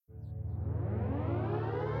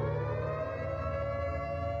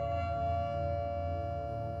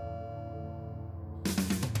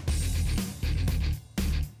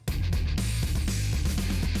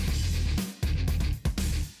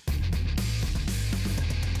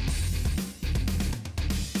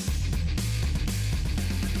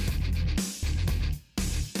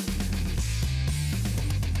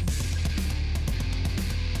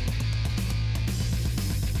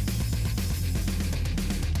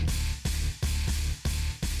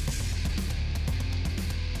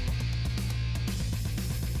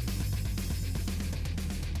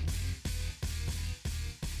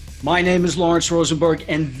My name is Lawrence Rosenberg,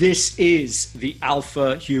 and this is the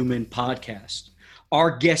Alpha Human Podcast.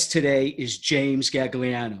 Our guest today is James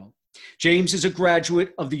Gagliano. James is a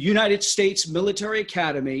graduate of the United States Military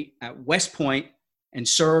Academy at West Point and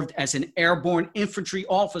served as an airborne infantry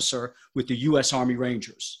officer with the U.S. Army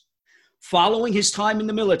Rangers. Following his time in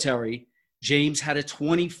the military, James had a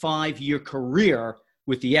 25-year career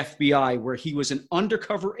with the FBI, where he was an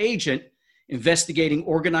undercover agent investigating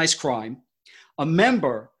organized crime, a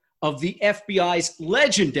member of the FBI's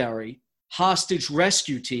legendary hostage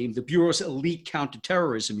rescue team, the Bureau's elite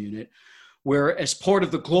counterterrorism unit, where as part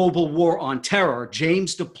of the global war on terror,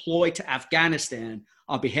 James deployed to Afghanistan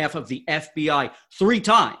on behalf of the FBI 3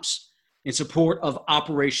 times in support of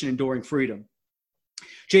Operation Enduring Freedom.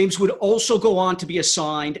 James would also go on to be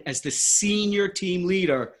assigned as the senior team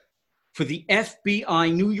leader for the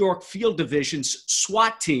FBI New York Field Division's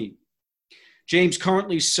SWAT team. James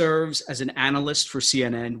currently serves as an analyst for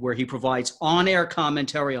CNN, where he provides on-air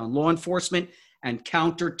commentary on law enforcement and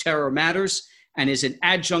counter-terror matters, and is an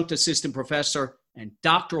adjunct assistant professor and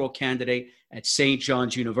doctoral candidate at St.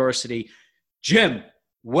 John's University. Jim,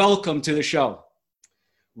 welcome to the show.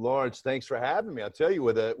 Lawrence, thanks for having me. I'll tell you,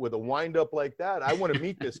 with a wind-up like that, I want to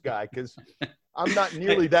meet this guy because I'm not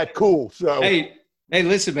nearly that cool. So hey,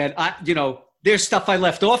 listen, man. There's stuff I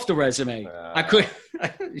left off the resume. I could.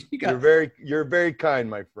 You're very kind,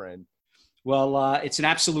 my friend. Well, it's an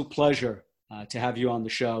absolute pleasure to have you on the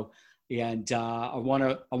show, and I want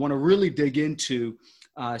to really dig into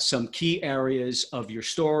some key areas of your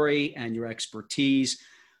story and your expertise.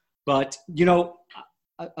 But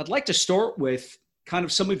I'd like to start with kind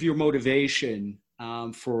of some of your motivation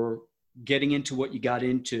for getting into what you got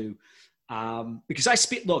into, because I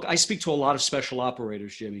speak to a lot of special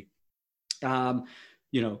operators, Jimmy.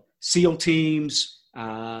 SEAL teams,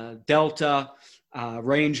 Delta,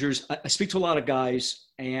 Rangers. I speak to a lot of guys,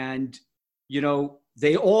 and,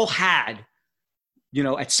 they all had,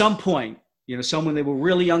 at some point, some when they were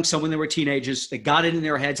really young, some when they were teenagers, they got it in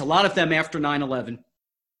their heads. A lot of them after 9/11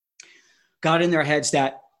 got in their heads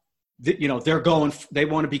that, they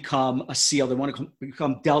want to become a SEAL. They want to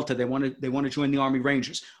become Delta. They want to join the Army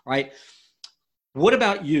Rangers. Right. What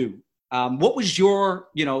about you? What was your,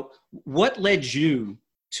 what led you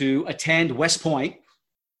to attend West Point,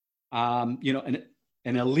 an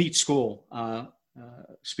elite school,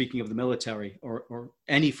 speaking of the military or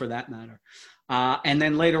any for that matter, and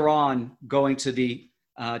then later on going to the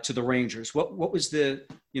Rangers? What was the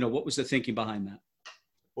thinking behind that?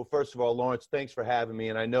 Well, first of all, Lawrence, thanks for having me.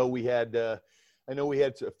 And I know we had a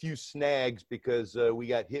few snags because we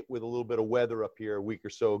got hit with a little bit of weather up here a week or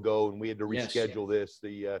so ago, and we had to reschedule this.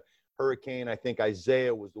 The hurricane, I think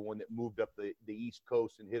Isaiah was the one that moved up the East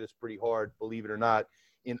Coast and hit us pretty hard, believe it or not,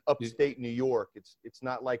 in upstate New York. It's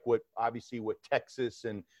not like what Texas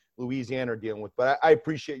and Louisiana are dealing with, but I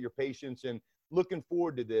appreciate your patience and looking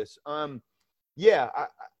forward to this. I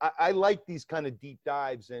like these kind of deep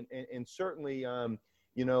dives, and certainly, I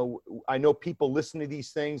know people listen to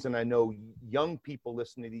these things, and I know young people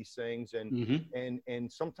listen to these things, and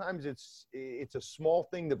and sometimes it's a small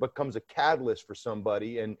thing that becomes a catalyst for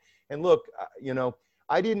somebody. And look,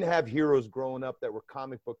 I didn't have heroes growing up that were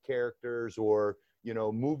comic book characters or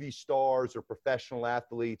movie stars or professional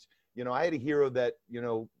athletes. I had a hero that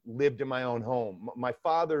lived in my own home. My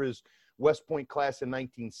father is West Point class in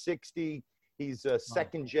 1960. He's a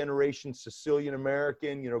second-generation Sicilian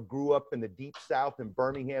American. Grew up in the deep South in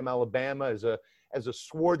Birmingham, Alabama, as a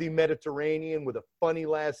swarthy Mediterranean with a funny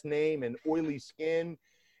last name and oily skin.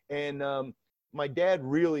 And my dad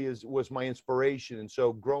really was my inspiration. And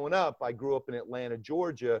so growing up, I grew up in Atlanta,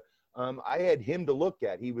 Georgia. I had him to look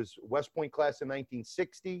at. He was West Point class in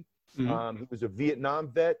 1960. He was a Vietnam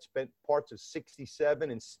vet, spent parts of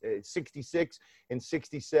 67 and 66 and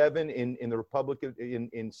 67 in the Republic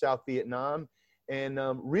in South Vietnam, and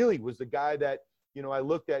really was the guy that I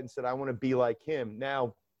looked at and said, I want to be like him.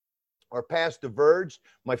 Now, our paths diverged.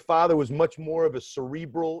 My father was much more of a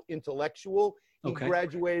cerebral intellectual. He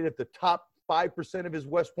graduated at the top 5% of his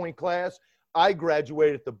West Point class. I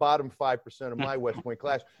graduated at the bottom 5% of my West Point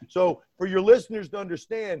class. So for your listeners to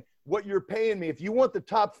understand what you're paying me, if you want the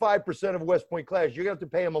top 5% of West Point class, you're going to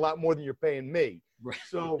have to pay them a lot more than you're paying me. Right.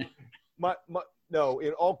 So no,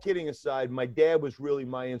 in all kidding aside, my dad was really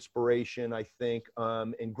my inspiration, I think.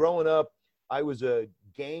 And growing up, I was a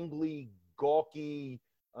gangly, gawky,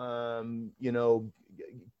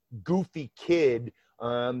 goofy kid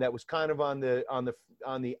that was kind of on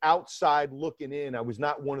the outside looking in. I was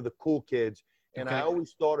not one of the cool kids. And I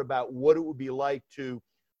always thought about what it would be like to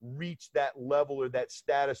reach that level or that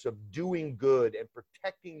status of doing good and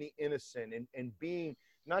protecting the innocent and being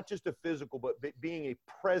not just a physical, but being a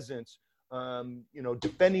presence,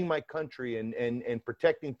 defending my country and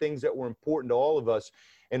protecting things that were important to all of us.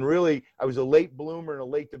 And really, I was a late bloomer and a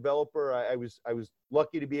late developer. I was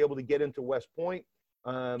lucky to be able to get into West Point.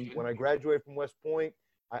 When I graduated from West Point,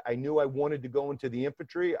 I knew I wanted to go into the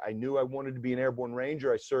infantry. I knew I wanted to be an airborne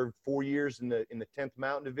ranger. I served 4 years in the 10th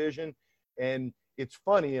Mountain Division. And it's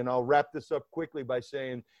funny, and I'll wrap this up quickly by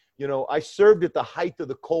saying, I served at the height of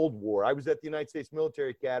the Cold War. I was at the United States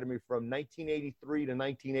Military Academy from 1983 to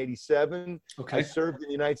 1987. Okay. I served in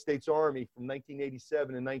the United States Army from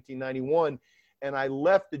 1987 to 1991. And I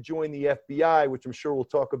left to join the FBI, which I'm sure we'll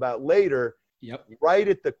talk about later, right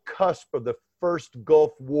at the cusp of the first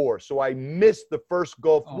Gulf War. So I missed the first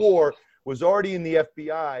Gulf War, was already in the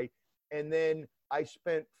FBI. And then I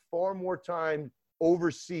spent far more time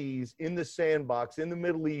overseas, in the sandbox, in the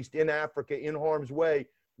Middle East, in Africa, in harm's way,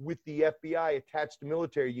 with the FBI attached to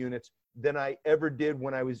military units than I ever did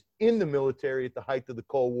when I was in the military at the height of the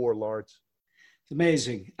Cold War, Lawrence. It's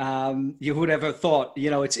amazing. You would ever thought,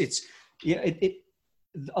 a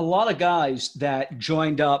lot of guys that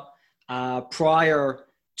joined up prior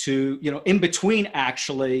to, in between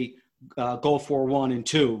actually Gulf War I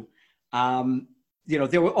and II,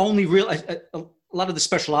 there were only a lot of the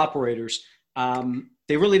special operators,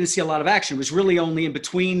 they really didn't see a lot of action. It was really only in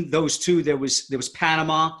between those two. There was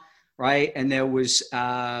Panama, right? And there was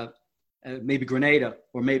maybe Grenada,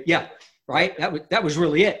 or maybe, right? That was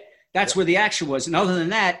really it. That's where the action was. And other than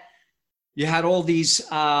that, you had all these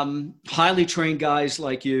highly trained guys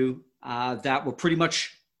like you that were pretty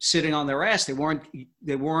much sitting on their ass. They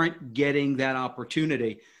weren't getting that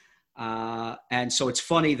opportunity. And so it's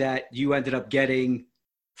funny that you ended up getting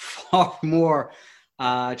far more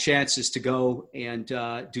chances to go and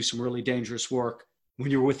do some really dangerous work when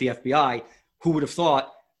you were with the FBI. Who would have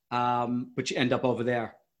thought? But you end up over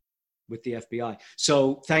there with the FBI.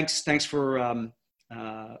 So thanks for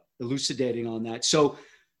elucidating on that. So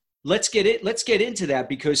let's get into that,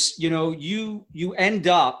 because you end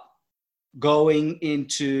up going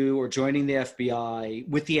into or joining the FBI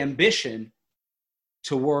with the ambition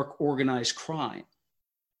to work organized crime,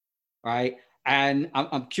 right? And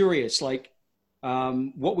I'm curious,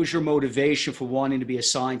 what was your motivation for wanting to be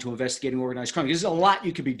assigned to investigating organized crime? Because there's a lot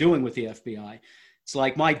you could be doing with the FBI. It's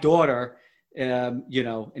like my daughter, and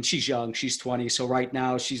she's young, she's 20. So right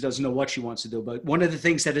now she doesn't know what she wants to do. But one of the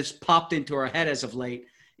things that has popped into her head as of late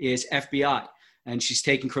is FBI. And she's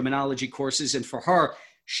taking criminology courses. And for her,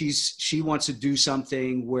 she wants to do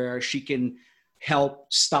something where she can help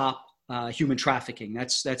stop human trafficking.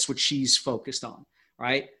 That's what she's focused on,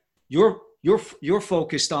 right? You're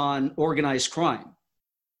focused on organized crime.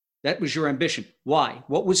 That was your ambition. Why?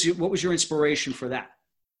 What was your inspiration for that?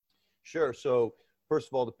 Sure. So first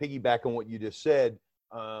of all, to piggyback on what you just said,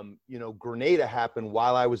 Grenada happened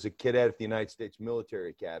while I was a cadet at the United States Military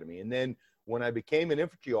Academy. And then when I became an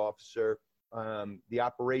infantry officer, the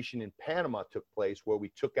operation in Panama took place where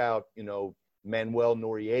we took out, Manuel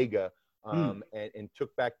Noriega, and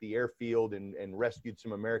took back the airfield and rescued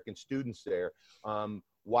some American students there.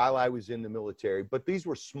 While I was in the military. But these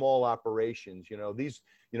were small operations,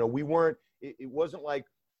 we weren't, it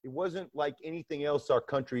wasn't like anything else our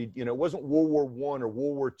country, it wasn't World War I or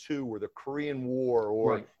World War II or the Korean War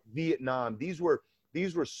or Vietnam. These were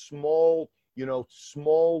small,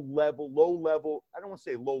 small level, low level. I don't want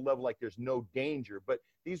to say low level like there's no danger, but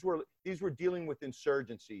these were dealing with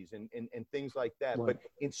insurgencies and things like that, but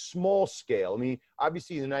in small scale. I mean,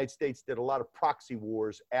 obviously the United States did a lot of proxy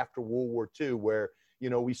wars after World War II where,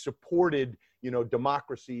 we supported,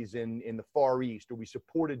 democracies in the Far East, or we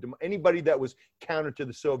supported anybody that was counter to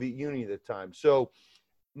the Soviet Union at the time. So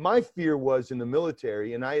my fear was in the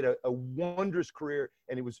military, and I had a wondrous career,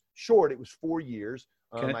 and it was short. It was 4 years.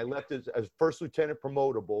 Okay. I left as first lieutenant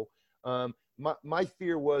promotable. My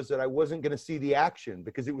fear was that I wasn't going to see the action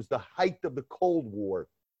because it was the height of the Cold War.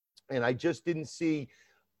 And I just didn't see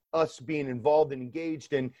us being involved and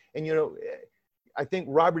engaged. And I think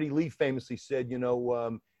Robert E. Lee famously said,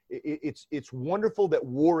 it's wonderful that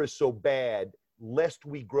war is so bad, lest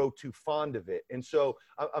we grow too fond of it. And so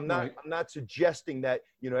I'm not suggesting that,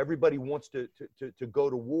 everybody wants to go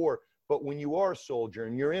to war. But when you are a soldier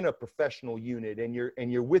and you're in a professional unit and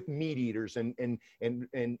you're with meat eaters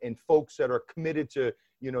and folks that are committed to,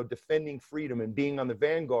 defending freedom and being on the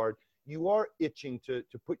vanguard, you are itching to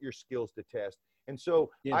put your skills to test. And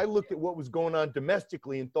so I looked at what was going on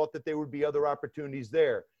domestically and thought that there would be other opportunities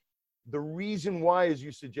there. The reason why, as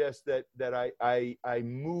you suggest, that I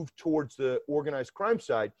moved towards the organized crime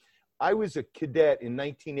side, I was a cadet in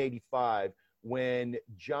 1985 when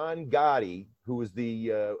John Gotti, who was he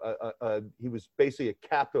was basically a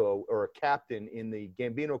capo or a captain in the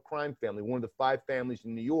Gambino crime family, one of the 5 families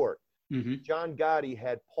in New York. Mm-hmm. John Gotti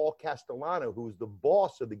had Paul Castellano, who was the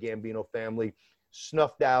boss of the Gambino family,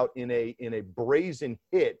 snuffed out in a brazen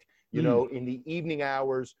hit, you know, in the evening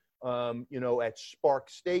hours, you know, at Spark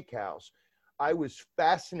Steakhouse. I was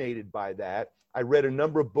fascinated by that. I read a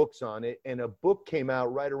number of books on it, and a book came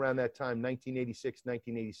out right around that time, 1986,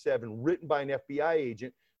 1987, written by an FBI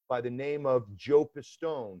agent by the name of Joe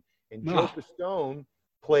Pistone. And Joe Pistone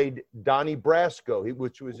played Donnie Brasco,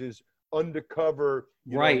 which was his undercover,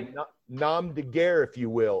 you know, nom de guerre, if you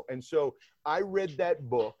will. And so I read that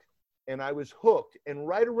book, and I was hooked. And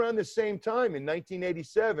right around the same time in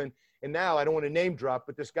 1987, and now I don't want to name drop,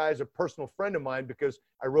 but this guy is a personal friend of mine because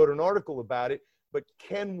I wrote an article about it. But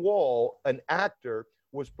Ken Wall, an actor,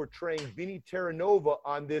 was portraying Vinny Terranova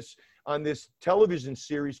on this television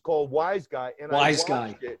series called Wise Guy. And Wise I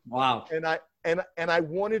watched Guy. it, Wow. And I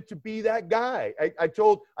wanted to be that guy. I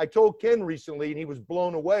told Ken recently, and he was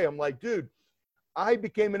blown away. I'm like, dude, I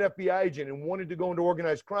became an FBI agent and wanted to go into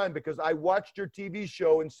organized crime because I watched your TV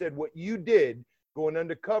show and said what you did going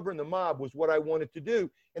undercover in the mob was what I wanted to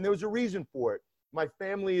do. And there was a reason for it. My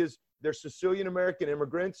family they're Sicilian American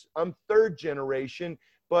immigrants. I'm 3rd generation,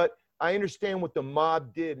 but I understand what the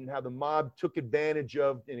mob did and how the mob took advantage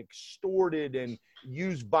of and extorted and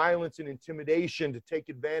used violence and intimidation to take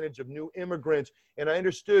advantage of new immigrants. And I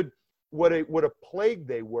understood what a plague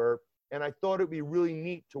they were. And I thought it'd be really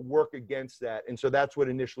neat to work against that. And so that's what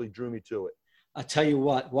initially drew me to it. I'll tell you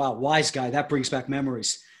what, wow, Wise Guy, that brings back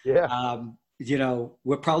memories. Yeah. You know,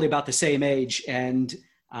 we're probably about the same age. And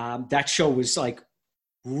that show was like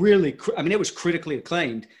really, I mean, it was critically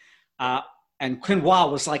acclaimed. And Ken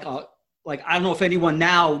Wall was like, I don't know if anyone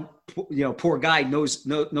now, you know, poor guy knows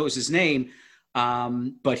his name.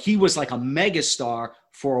 But he was like a megastar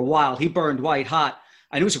for a while. He burned white hot.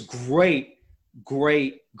 And it was a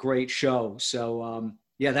great show. So,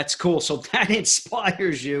 yeah, that's cool. So that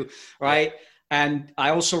inspires you, right? And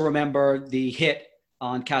I also remember the hit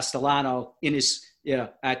on Castellano in his,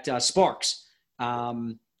 at Sparks.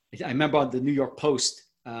 I remember on the New York Post,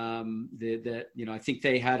 you know, I think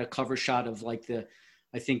they had a cover shot of like the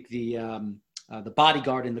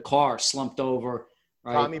bodyguard in the car slumped over.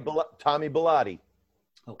 Right? Tommy Bilotti.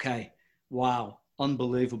 Okay. Wow.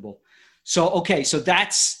 Unbelievable. So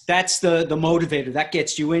that's the motivator that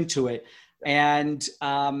gets you into it. And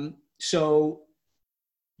so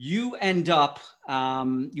you end up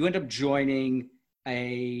joining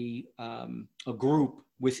a group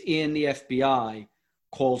within the FBI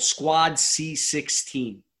called Squad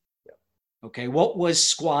C16. Yeah. Okay. What was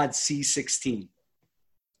Squad C16?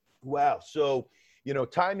 Wow. So, you know,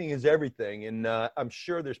 timing is everything. And I'm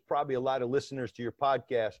sure there's probably a lot of listeners to your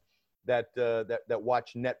podcast that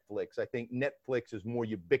watch Netflix. I think Netflix is more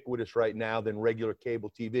ubiquitous right now than regular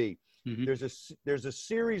cable TV. Mm-hmm. There's a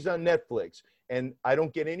series on Netflix, and I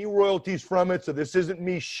don't get any royalties from it, so this isn't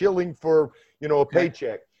me shilling for, you know, a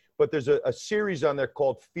paycheck. But there's a series on there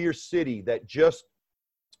called Fear City that just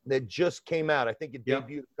came out. I think it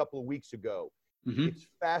debuted a couple of weeks ago. Mm-hmm. It's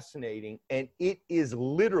fascinating, and it is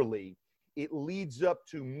literally, it leads up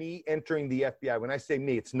to me entering the FBI. When I say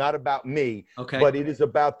me, it's not about me, but it is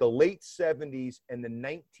about the late 70s and the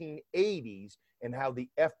 1980s and how the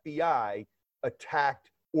FBI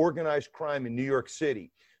attacked organized crime in New York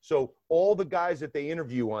City. So all the guys that they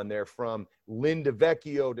interview on there, from Lynn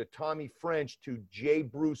DeVecchio to Tommy French to J.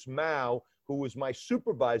 Bruce Mao, who was my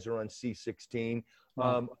supervisor on C16,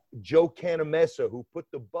 Joe Canamessa, who put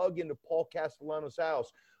the bug into Paul Castellano's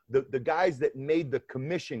house, the guys that made the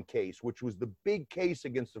commission case, which was the big case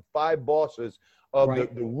against the 5 bosses of the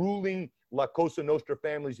ruling La Cosa Nostra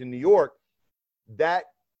families in New York. That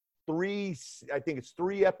 3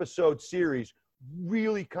 episode series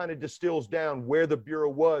really kind of distills down where the Bureau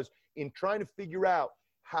was in trying to figure out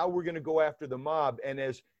how we're going to go after the mob. And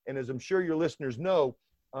as I'm sure your listeners know,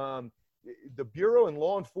 the Bureau and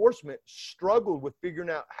law enforcement struggled with figuring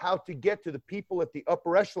out how to get to the people at the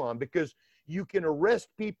upper echelon, because you can arrest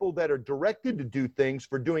people that are directed to do things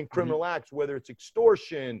for doing criminal acts, whether it's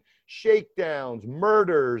extortion, shakedowns,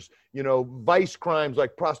 murders, you know, vice crimes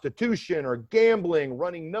like prostitution or gambling,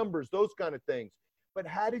 running numbers, those kind of things. But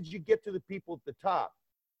how did you get to the people at the top?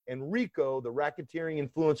 And RICO, the Racketeering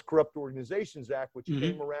Influence Corrupt Organizations Act, which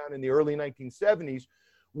came around in the early 1970s,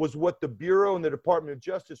 was what the Bureau and the Department of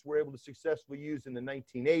Justice were able to successfully use in the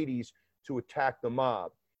 1980s to attack the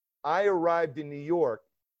mob. I arrived in New York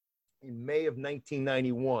in May of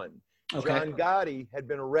 1991. John Gotti had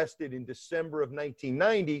been arrested in December of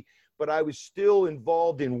 1990, but I was still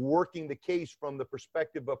involved in working the case from the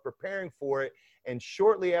perspective of preparing for it. And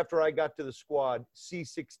shortly after I got to the squad,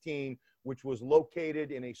 C-16, which was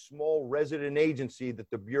located in a small resident agency that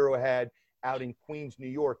the Bureau had out in Queens, New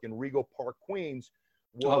York, in Regal Park, Queens,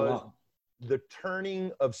 was the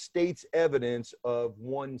turning of state's evidence of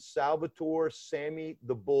one Salvatore Sammy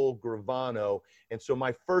the Bull Gravano. And so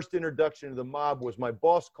my first introduction to the mob was my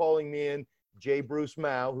boss calling me in, J. Bruce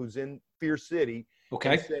Mao, who's in Fear City,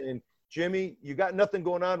 and saying, Jimmy, you got nothing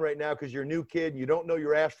going on right now because you're a new kid. You don't know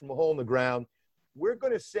your ass from a hole in the ground. We're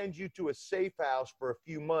going to send you to a safe house for a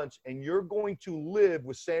few months, and you're going to live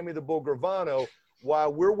with Sammy the Bull Gravano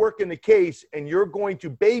while we're working the case, and you're going to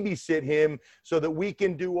babysit him so that we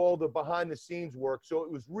can do all the behind the scenes work. So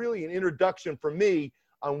it was really an introduction for me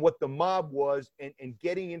on what the mob was and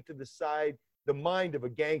getting into the mind of a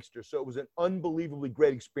gangster. So it was an unbelievably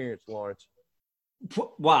great experience, Lawrence.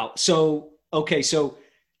 Wow. So, okay. So,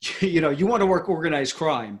 you want to work organized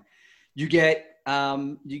crime. You get,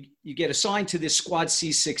 you get assigned to this squad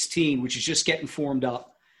C-16, which is just getting formed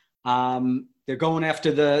up. They're going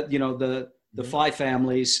after the five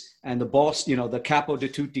families and the boss, the capo di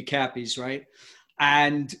tutti capis, right?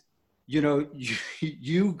 And,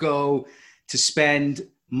 you go to spend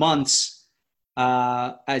months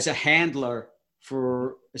as a handler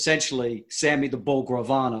for essentially Sammy the Bull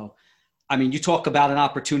Gravano. I mean, you talk about an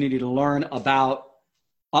opportunity to learn about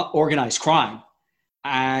organized crime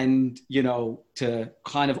and, to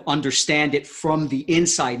kind of understand it from the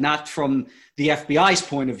inside, not from the FBI's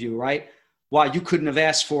point of view, right? Wow, you couldn't have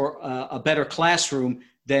asked for a better classroom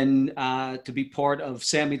than to be part of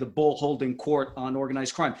Sammy the Bull holding court on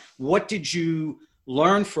organized crime. What did you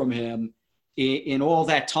learn from him in all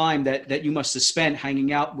that time that you must have spent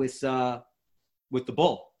hanging out with the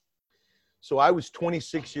Bull? So I was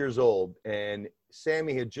 26 years old, and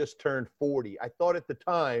Sammy had just turned 40. I thought at the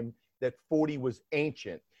time that 40 was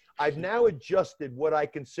ancient. I've now adjusted what I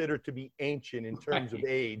consider to be ancient in terms of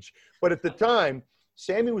age. But at the time,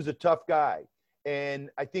 Sammy was a tough guy. And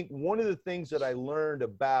I think one of the things that I learned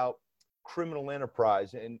about criminal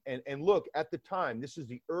enterprise, and look, at the time, this is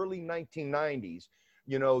the early 1990s,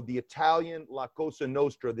 the Italian La Cosa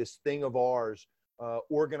Nostra, this thing of ours,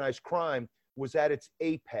 organized crime, was at its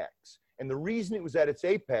apex. And the reason it was at its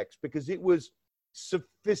apex, because it was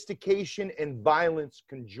sophistication and violence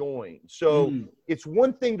conjoined. So it's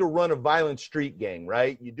one thing to run a violent street gang,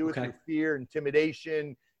 right? You do it through fear,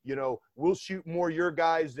 intimidation. We'll shoot more of your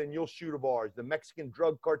guys than you'll shoot of ours. The Mexican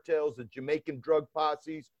drug cartels, the Jamaican drug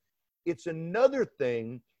posses. It's another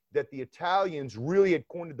thing that the Italians really had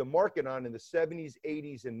cornered the market on in the 70s,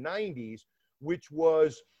 80s, and 90s, which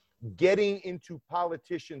was getting into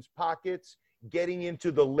politicians' pockets, getting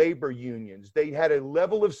into the labor unions. They had a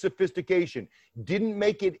level of sophistication, didn't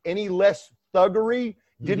make it any less thuggery,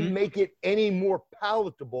 didn't make it any more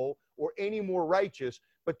palatable or any more righteous,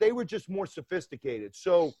 but they were just more sophisticated.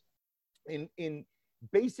 So in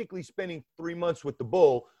basically spending 3 months with the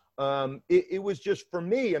Bull, it was just, for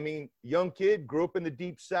me, I mean, young kid, grew up in the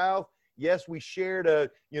Deep South. Yes, we shared an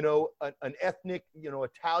ethnic,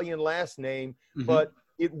 Italian last name, but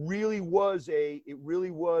it really was a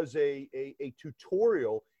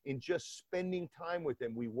tutorial in just spending time with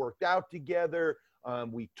them. We worked out together.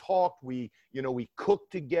 We talked, we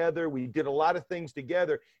cooked together. We did a lot of things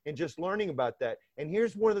together, and just learning about that. And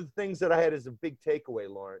here's one of the things that I had as a big takeaway,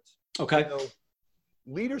 Lawrence. Okay.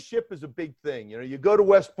 Leadership is a big thing. You go to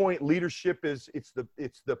West Point, leadership it's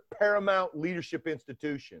the paramount leadership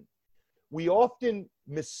institution. We often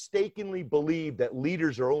mistakenly believe that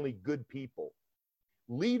leaders are only good people.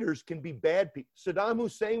 Leaders can be bad people. Saddam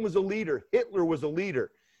Hussein was a leader. Hitler was a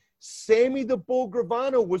leader. Sammy the Bull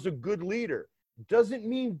Gravano was a good leader. Doesn't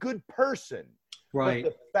mean good person. Right.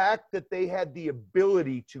 But the fact that they had the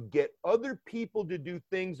ability to get other people to do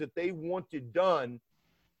things that they wanted done,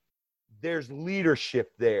 there's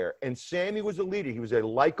leadership there. And Sammy was a leader. He was a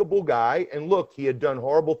likable guy. And look, he had done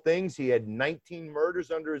horrible things. He had 19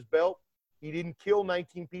 murders under his belt. He didn't kill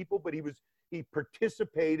 19 people, but he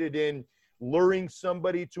participated in luring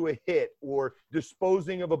somebody to a hit or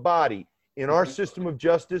disposing of a body. In our system of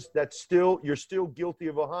justice, you're still guilty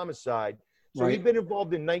of a homicide. So he'd been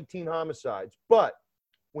involved in 19 homicides. But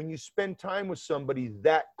when you spend time with somebody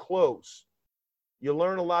that close, you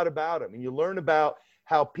learn a lot about him. And you learn about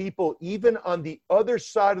how people, even on the other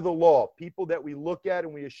side of the law, people that we look at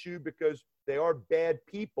and we eschew because they are bad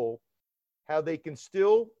people, how they can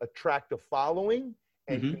still attract a following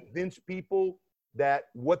and convince people that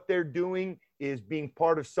what they're doing is being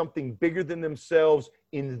part of something bigger than themselves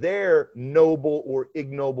in their noble or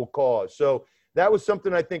ignoble cause. So that was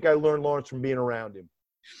something I think I learned, Lawrence, from being around him.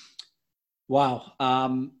 Wow.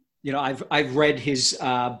 I've read his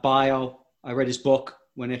bio. I read his book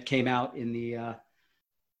when it came out in the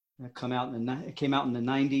it came out in the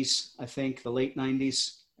 90s, I think, the late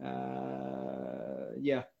 90s.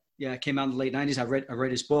 It came out in the late 90s. I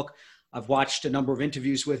read his book. I've watched a number of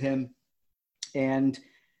interviews with him, and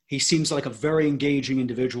he seems like a very engaging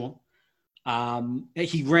individual.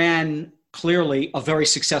 He ran clearly a very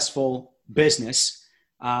successful business.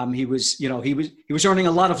 He was earning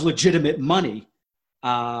a lot of legitimate money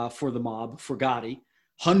for the mob, for Gotti,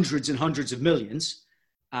 hundreds and hundreds of millions.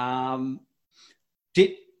 But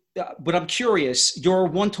I'm curious, your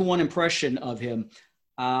one-to-one impression of him.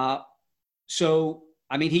 He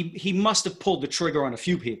must have pulled the trigger on a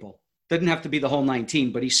few people. Didn't have to be the whole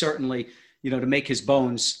 19, but he certainly, to make his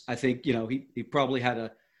bones, I think, he probably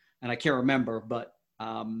had and I can't remember, but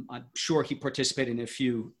I'm sure he participated in a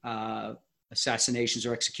few assassinations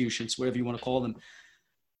or executions, whatever you want to call them.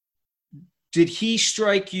 Did he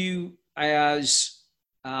strike you as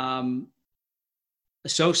a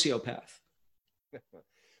sociopath?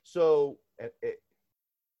 So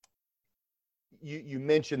you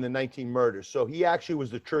mentioned the 19 murders. So he actually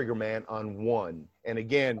was the trigger man on one. And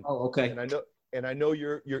again, okay. And I know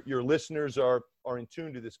your listeners are in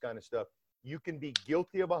tune to this kind of stuff. You can be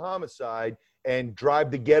guilty of a homicide and drive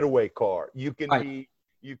the getaway car. You can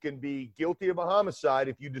be guilty of a homicide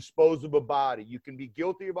if you dispose of a body. You can be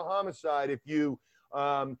guilty of a homicide if you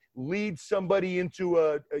lead somebody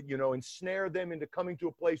into ensnare them into coming to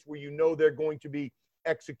a place where they're going to be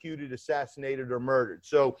executed, assassinated, or murdered.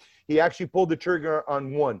 So he actually pulled the trigger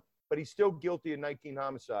on one, but he's still guilty of 19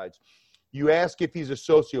 homicides. You ask if he's a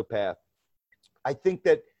sociopath. I think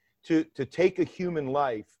that to take a human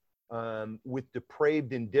life with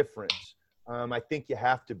depraved indifference, I think you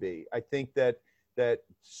have to be. I think that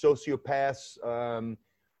sociopaths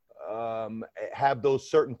have those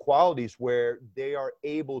certain qualities where they are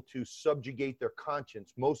able to subjugate their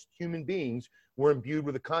conscience. Most human beings were imbued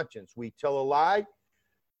with a conscience. We tell a lie.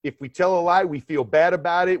 If we tell a lie, we feel bad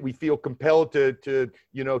about it. We feel compelled to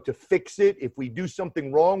fix it. If we do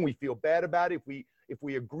something wrong, we feel bad about it. If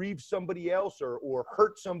we aggrieve somebody else or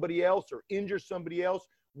hurt somebody else or injure somebody else,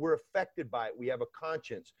 we're affected by it. We have a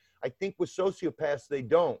conscience. I think with sociopaths, they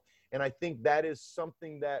don't. And I think that is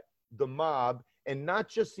something that the mob, and not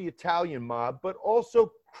just the Italian mob, but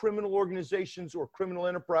also criminal organizations or criminal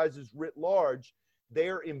enterprises writ large, they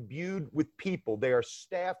are imbued with people. They are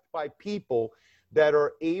staffed by people that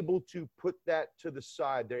are able to put that to the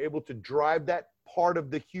side. They're able to drive that part of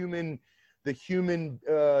the human experience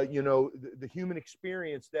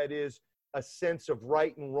that is a sense of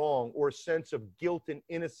right and wrong, or a sense of guilt and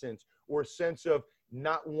innocence, or a sense of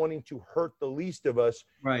not wanting to hurt the least of us.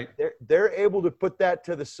 Right. They're able to put that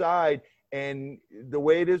to the side. And the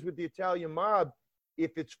way it is with the Italian mob,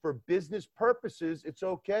 if it's for business purposes, it's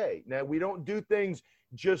okay. Now, we don't do things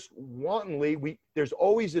just wantonly. There's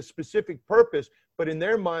always a specific purpose, but in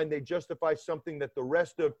their mind, they justify something that the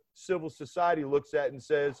rest of civil society looks at and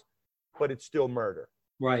says, but it's still murder.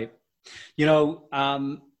 Right.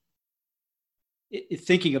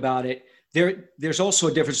 Thinking about it, there's also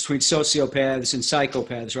a difference between sociopaths and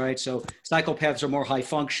psychopaths, right? So psychopaths are more high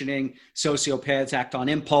functioning. Sociopaths act on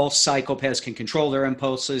impulse. Psychopaths can control their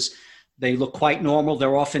impulses. They look quite normal.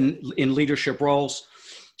 They're often in leadership roles.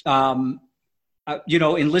 In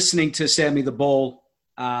listening to Sammy the Bull,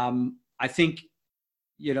 I think,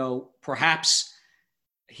 perhaps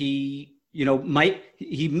he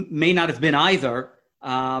may not have been either,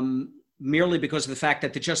 merely because of the fact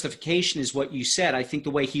that the justification is what you said. I think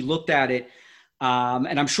the way he looked at it,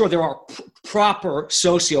 and I'm sure there are proper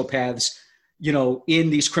sociopaths,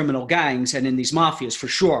 in these criminal gangs and in these mafias for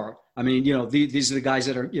sure. I mean, these are the guys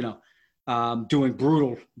that are, doing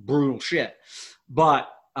brutal shit. But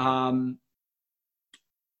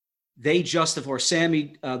they justify, or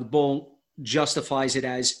Sammy the Bull justifies it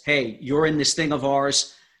as, hey, you're in this thing of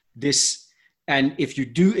ours, and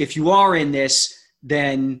if you are in this,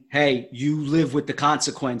 then, hey, you live with the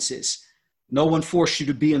consequences. No one forced you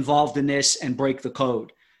to be involved in this and break the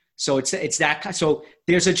code. So it's that. So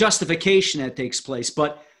there's a justification that takes place.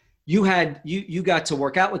 But you got to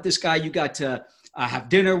work out with this guy. You got to have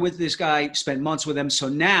dinner with this guy, spend months with him. So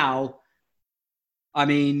now, I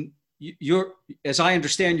mean, you're, as I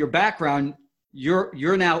understand your background,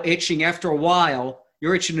 you're now itching after a while.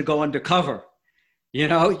 You're itching to go undercover.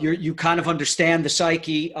 You kind of understand the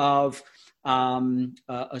psyche of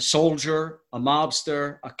a soldier, a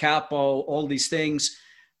mobster, a capo, all these things.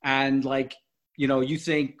 And you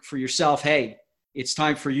think for yourself, hey, it's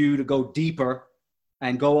time for you to go deeper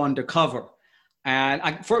and go undercover.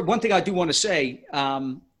 And for one thing I do want to say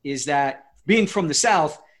is that being from the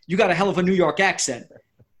South, you got a hell of a New York accent.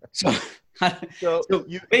 So, So so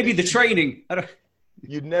maybe the training. I don't.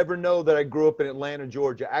 You'd never know that I grew up in Atlanta,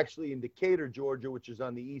 Georgia, actually in Decatur, Georgia, which is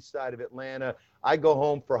on the east side of Atlanta. I go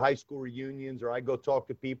home for high school reunions, or I go talk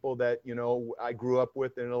to people that, you know, I grew up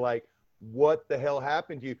with, and they're like, what the hell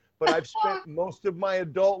happened to you? But I've spent most of my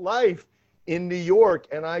adult life in New York,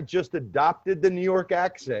 and I just adopted the New York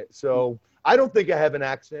accent. So I don't think I have an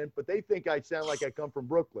accent, but they think I sound like I come from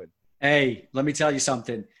Brooklyn. Hey, let me tell you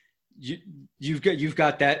something. You've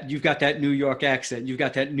got that New York accent. You've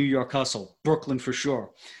got that New York hustle. Brooklyn for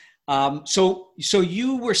sure. So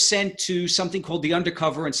you were sent to something called the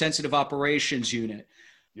Undercover and Sensitive Operations Unit,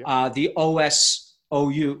 Yep. the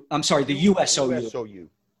OSOU. I'm sorry, the USOU. USOU.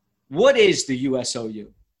 What is the USOU?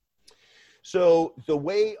 So the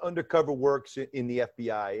way undercover works in the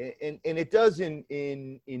FBI, and it does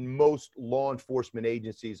in most law enforcement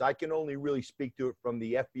agencies, I can only really speak to it from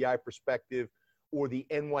the FBI perspective or the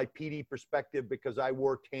NYPD perspective, because I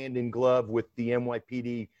worked hand in glove with the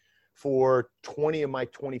NYPD for 20 of my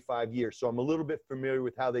 25 years. So I'm a little bit familiar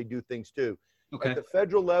with how they do things too. Okay. At the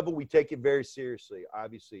federal level, we take it very seriously.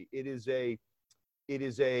 Obviously, it is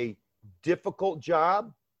a difficult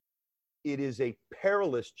job. It is a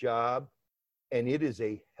perilous job, and it is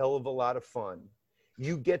a hell of a lot of fun.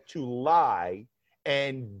 You get to lie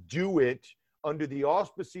and do it under the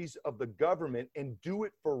auspices of the government and do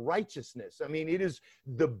it for righteousness. I mean, it is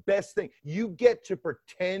the best thing. You get to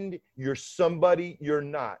pretend you're somebody you're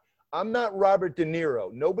not. I'm not Robert De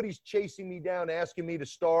Niro. Nobody's chasing me down, asking me to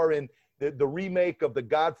star in the remake of The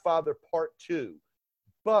Godfather Part 2.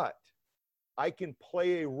 But I can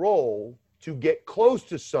play a role to get close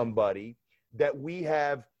to somebody that we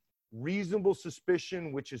have reasonable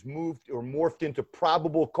suspicion, which is moved or morphed into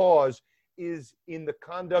probable cause, is in the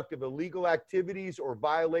conduct of illegal activities or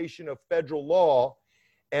violation of federal law.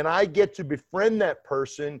 And I get to befriend that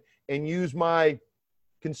person and use my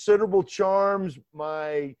considerable charms,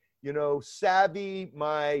 my, savvy,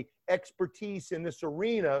 my expertise in this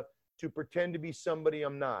arena to pretend to be somebody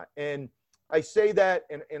I'm not. And I say that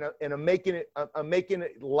and I'm making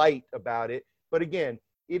it light about it. But again,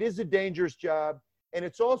 it is a dangerous job. And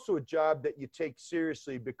it's also a job that you take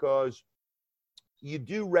seriously, because you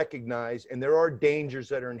do recognize, and there are dangers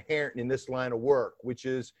that are inherent in this line of work, which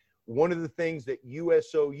is one of the things that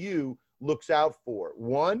USOU looks out for.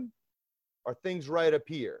 One are things right up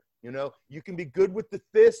here. You can be good with the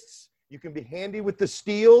fists, you can be handy with the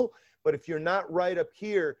steel, but if you're not right up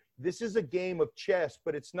here, this is a game of chess,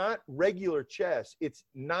 but it's not regular chess. It's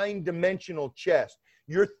 9-dimensional chess.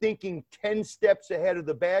 You're thinking 10 steps ahead of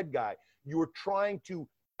the bad guy. You're trying to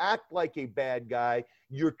act like a bad guy.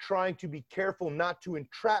 You're trying to be careful not to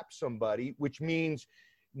entrap somebody, which means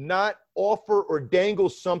not offer or dangle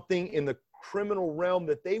something in the criminal realm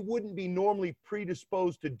that they wouldn't be normally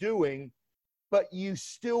predisposed to doing, but you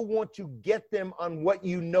still want to get them on what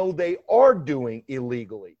you know they are doing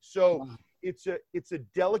illegally. So it's a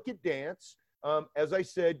delicate dance. As I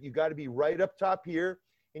said, you got to be right up top here,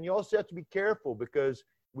 and you also have to be careful, because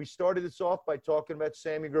we started this off by talking about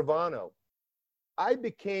Sammy Gravano. I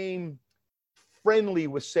became friendly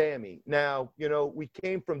with Sammy. Now, we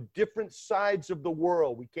came from different sides of the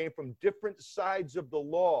world. We came from different sides of the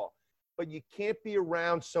law, but you can't be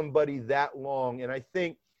around somebody that long. And I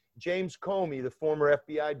think James Comey, the former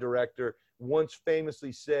FBI director, once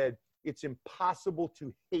famously said, it's impossible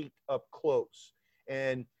to hate up close.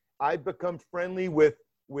 And I've become friendly with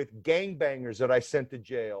gangbangers that I sent to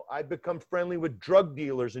jail. I've become friendly with drug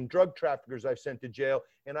dealers and drug traffickers I've sent to jail.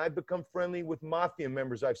 And I've become friendly with mafia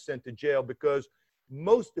members I've sent to jail, because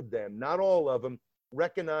most of them, not all of them,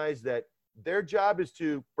 recognize that their job is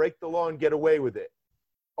to break the law and get away with it.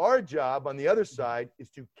 Our job on the other side is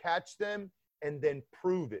to catch them and then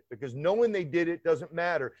prove it, because knowing they did it doesn't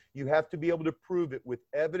matter. You have to be able to prove it with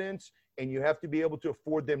evidence, and you have to be able to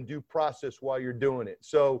afford them due process while you're doing it.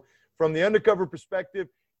 So from the undercover perspective,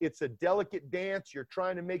 it's a delicate dance. You're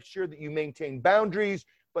trying to make sure that you maintain boundaries,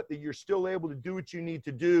 but that you're still able to do what you need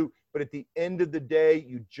to do. But at the end of the day,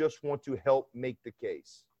 you just want to help make the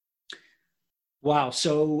case. Wow.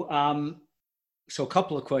 So a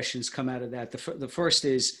couple of questions come out of that. The first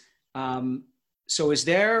is, so is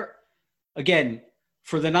there, again,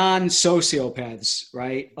 for the non-sociopaths,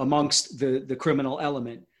 right, amongst the criminal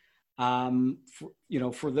element,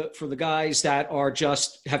 for the guys that are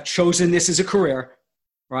just have chosen this as a career,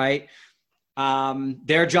 right?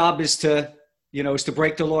 Their job is to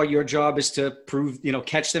break the law. Your job is to prove,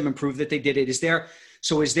 catch them and prove that they did it. Is there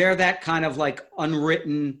that kind of like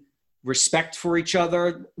unwritten respect for each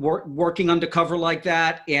other, working undercover like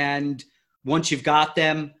that? And once you've got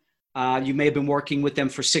them, you may have been working with them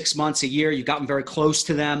for 6 months, a year, you've gotten very close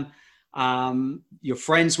to them. You're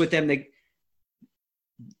friends with them.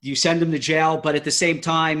 You send them to jail, but at the same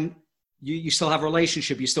time, you still have a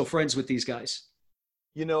relationship. You're still friends with these guys.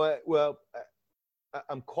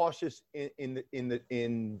 I'm cautious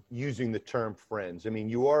in using the term friends. I mean,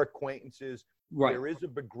 you are acquaintances. Right. There is a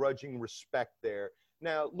begrudging respect there.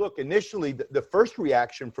 Now, look, initially, the first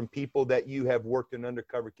reaction from people that you have worked an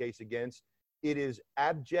undercover case against, it is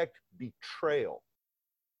abject betrayal.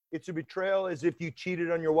 It's a betrayal as if you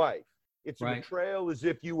cheated on your wife. It's a betrayal as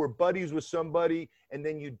if you were buddies with somebody and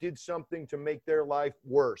then you did something to make their life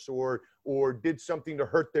worse or did something to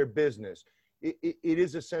hurt their business. It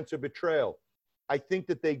is a sense of betrayal. I think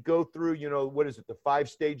that they go through, what is it, the 5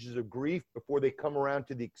 stages of grief before they come around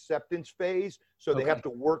to the acceptance phase. So they have to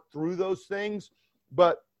work through those things.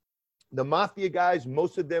 But the mafia guys,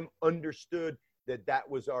 most of them understood that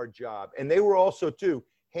was our job. And they were also, too,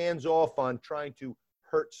 hands off on trying to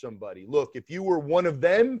hurt somebody. Look, if you were one of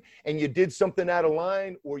them and you did something out of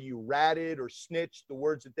line or you ratted or snitched, the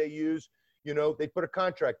words that they use, they put a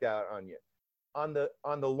contract out on you. On the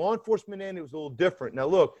law enforcement end, it was a little different. Now,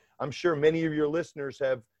 look, I'm sure many of your listeners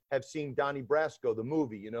have seen Donnie Brasco, the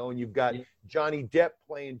movie, and you've got Johnny Depp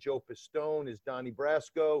playing Joe Pistone as Donnie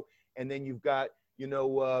Brasco. And then you've got,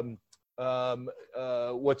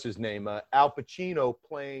 what's his name? Al Pacino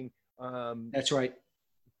playing. That's right.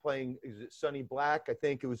 Playing, is it Sonny Black? I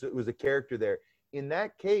think it was a character there. In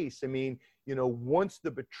that case, I mean, once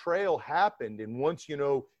the betrayal happened and once,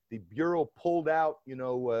 the Bureau pulled out,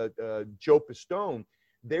 Joe Pistone,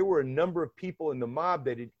 there were a number of people in the mob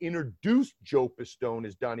that had introduced Joe Pistone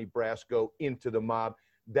as Donnie Brasco into the mob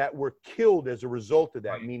that were killed as a result of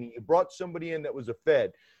that, meaning you brought somebody in that was a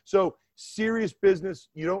Fed. So serious business.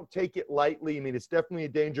 You don't take it lightly. I mean, it's definitely a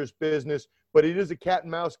dangerous business, but it is a cat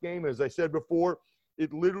and mouse game. As I said before,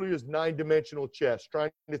 it literally is 9-dimensional chess,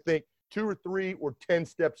 trying to think 2 or 3 or 10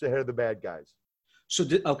 steps ahead of the bad guys. So,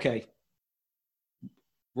 okay.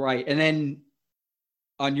 Right. And then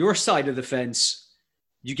on your side of the fence,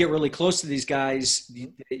 you get really close to these guys,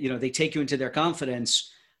 they take you into their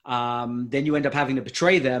confidence. Then you end up having to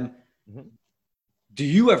betray them. Mm-hmm. Do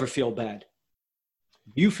you ever feel bad?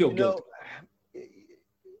 Do you feel guilty?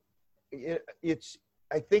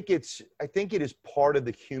 I think it is part of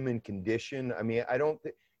the human condition. I mean, I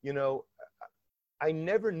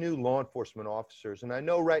never knew law enforcement officers. And I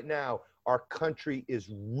know right now our country is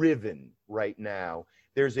riven right now.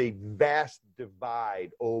 There's a vast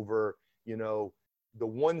divide over, the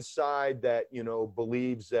one side that,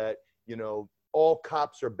 believes that, all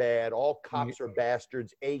cops are bad, all cops are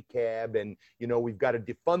bastards, ACAB, and, we've got to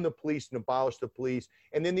defund the police and abolish the police.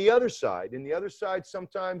 And then the other side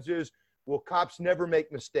sometimes is, well, cops never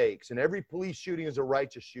make mistakes, and every police shooting is a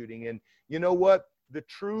righteous shooting. And you know what? The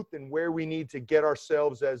truth and where we need to get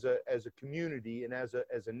ourselves as a community and as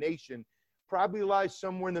a nation probably lies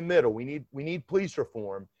somewhere in the middle. We need police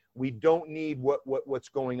reform. We don't need what's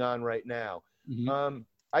going on right now. Mm-hmm.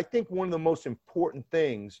 I think one of the most important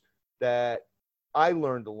things that I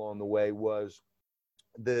learned along the way was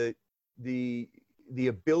the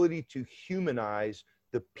ability to humanize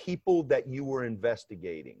the people that you were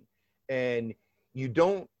investigating. And you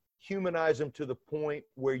don't humanize them to the point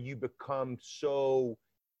where you become so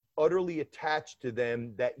utterly attached to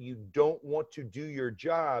them that you don't want to do your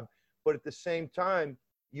job. But at the same time,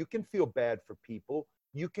 you can feel bad for people.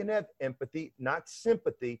 You can have empathy, not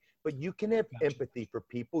sympathy, but you can have empathy for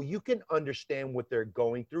people. You can understand what they're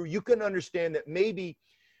going through. You can understand that maybe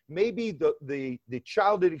the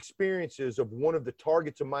childhood experiences of one of the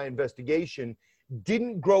targets of my investigation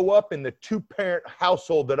didn't grow up in the 2-parent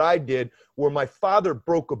household that I did, where my father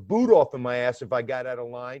broke a boot off in my ass if I got out of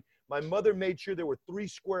line. My mother made sure there were 3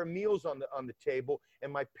 square meals on the table,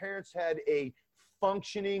 and my parents had a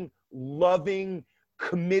functioning, loving,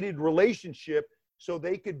 committed relationship so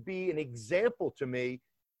they could be an example to me.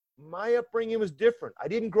 My upbringing was different. I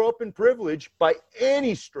didn't grow up in privilege by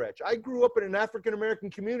any stretch. I grew up in an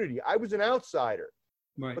African-American community. I was an outsider.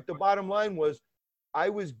 Right. But the bottom line was, I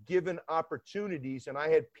was given opportunities, and I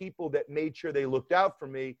had people that made sure they looked out for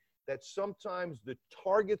me, that sometimes the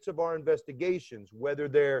targets of our investigations, whether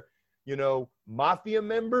they're, mafia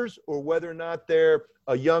members or whether or not they're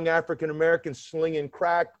a young African-American slinging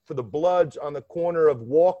crack for the Bloods on the corner of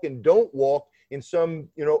Walk and Don't Walk in some,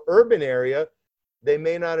 urban area, they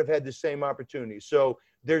may not have had the same opportunity. So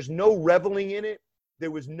there's no reveling in it. There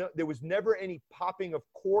was never any popping of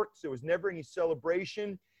corks. There was never any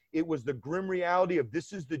celebration. It was the grim reality of,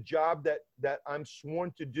 this is the job that I'm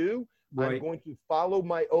sworn to do. Right. I'm going to follow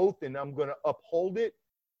my oath and I'm going to uphold it,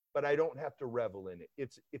 but I don't have to revel in it.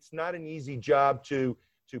 It's not an easy job to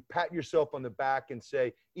to pat yourself on the back and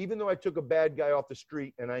say, even though I took a bad guy off the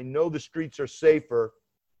street and I know the streets are safer,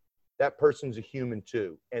 that person's a human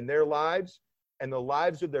too. And their lives and the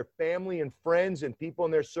lives of their family and friends and people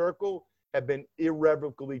in their circle have been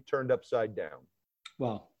irrevocably turned upside down.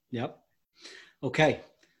 Well, yep. Okay.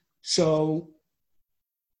 So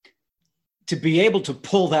to be able to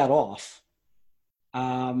pull that off,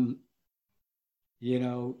 you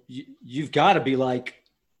know, you've got to be like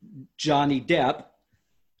Johnny Depp,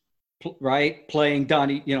 right? Playing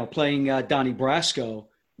Donnie, you know, playing Donnie Brasco.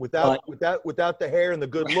 Without the hair and the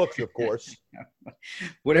good looks, of course.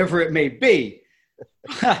 Whatever it may be.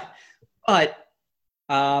 But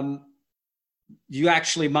you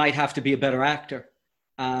actually might have to be a better actor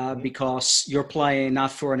because you're playing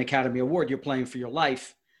not for an Academy Award, you're playing for your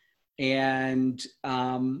life. And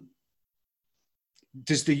the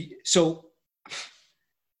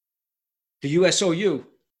USOU,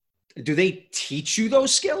 do they teach you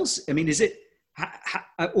those skills? I mean, is it,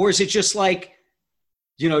 or is it just like,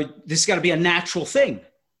 you know, this has got to be a natural thing?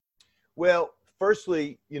 Well,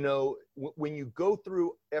 firstly, you know, when you go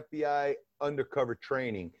through FBI undercover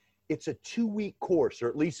training, it's a 2-week course, or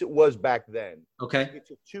at least it was back then. Okay.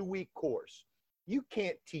 It's a 2-week course. You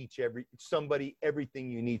can't teach somebody everything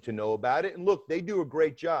you need to know about it. And look, they do a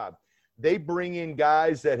great job. They bring in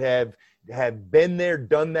guys that have been there,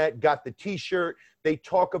 done that, got the t-shirt. They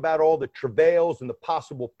talk about all the travails and the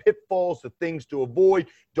possible pitfalls, the things to avoid.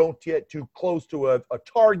 Don't get too close to a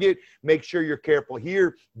target. Make sure you're careful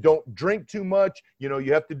here. Don't drink too much. You know,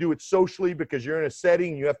 you have to do it socially because you're in a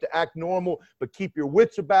setting. You have to act normal, but keep your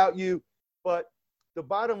wits about you. But the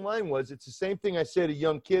bottom line was, it's the same thing I say to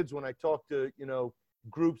young kids when I talk to, you know,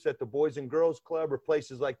 groups at the Boys and Girls Club or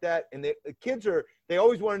places like that. And the kids they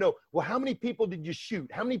always want to know, well, how many people did you shoot?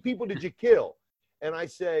 How many people did you kill? And I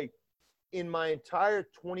say, in my entire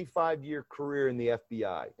 25-year career in the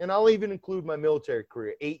FBI, and I'll even include my military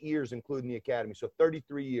career, 8 years, including the academy, so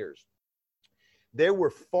 33 years, there were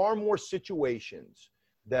far more situations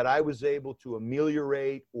that I was able to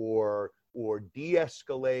ameliorate or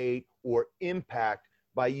de-escalate or impact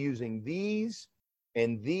by using these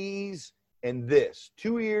and these and this,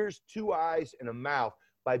 2 ears, 2 eyes, and a mouth,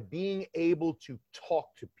 by being able to talk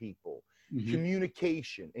to people. Mm-hmm.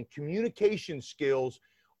 Communication skills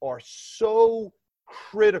are so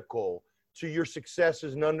critical to your success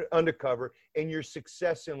as an undercover and your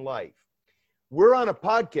success in life. We're on a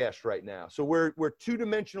podcast right now, so we're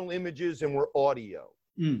 2-dimensional images and we're audio.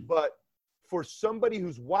 But for somebody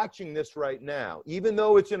who's watching this right now, even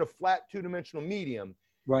though it's in a flat 2-dimensional medium,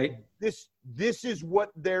 right? This is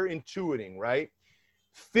what they're intuiting, right?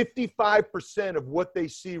 55% of what they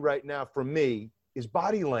see right now from me is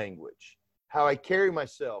body language, how I carry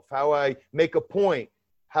myself, how I make a point,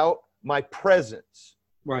 how my presence.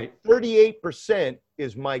 Right. 38%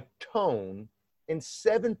 is my tone, and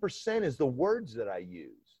 7% is the words that I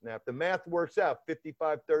use. Now, if the math works out,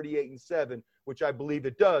 55, 38, and 7, which I believe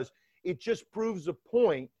it does, it just proves a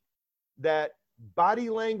point that body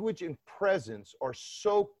language and presence are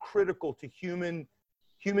so critical to human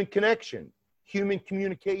connection, human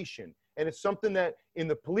communication. And it's something that in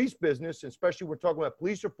the police business, especially we're talking about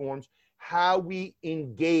police reforms, how we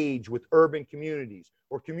engage with urban communities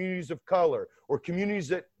or communities of color or communities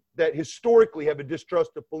that historically have a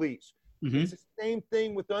distrust of police. Mm-hmm. It's the same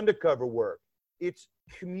thing with undercover work. It's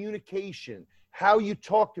communication, how you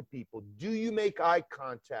talk to people. Do you make eye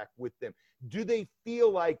contact with them? Do they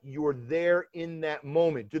feel like you're there in that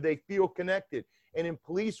moment? Do they feel connected? And in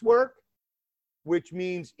police work, which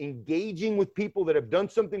means engaging with people that have done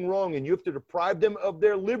something wrong and you have to deprive them of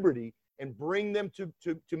their liberty and bring them to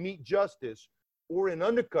meet justice, or in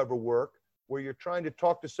undercover work where you're trying to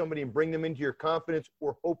talk to somebody and bring them into your confidence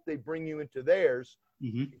or hope they bring you into theirs,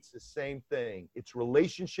 mm-hmm. It's the same thing. It's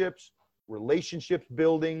relationships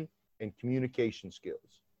building, and communication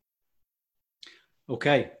skills.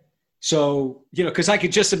 Okay. So, you know, because I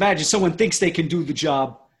could just imagine someone thinks they can do the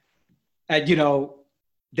job and, you know,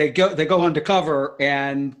 they go undercover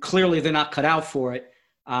and clearly they're not cut out for it.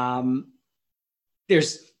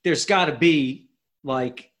 There's got to be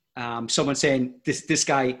like someone saying this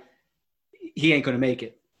guy, he ain't going to make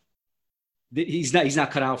it. He's not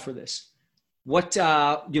cut out for this. What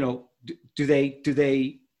you know,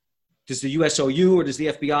 does the USOU or does the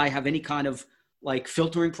FBI have any kind of like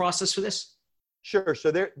filtering process for this? Sure.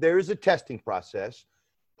 So there is a testing process.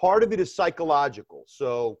 Part of it is psychological.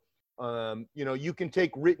 So, you know, you can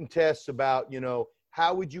take written tests about, you know,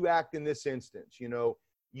 how would you act in this instance? You know,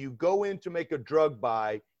 you go in to make a drug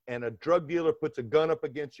buy and a drug dealer puts a gun up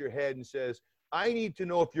against your head and says, I need to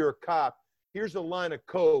know if you're a cop. Here's a line of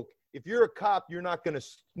coke. If you're a cop, you're not going to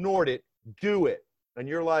snort it. Do it. And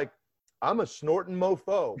you're like, I'm a snorting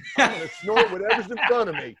mofo. I'm going to snort whatever's in front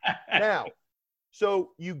of me. Now,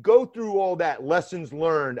 so you go through all that, lessons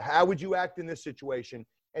learned. How would you act in this situation?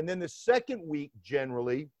 And then the second week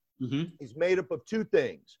generally is made up of two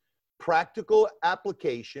things: practical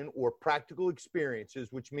application or practical experiences,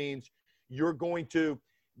 which means you're going to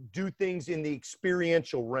do things in the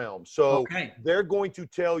experiential realm. So they're going to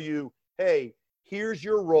tell you, hey, here's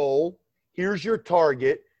your role, here's your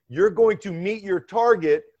target. You're going to meet your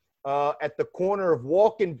target at the corner of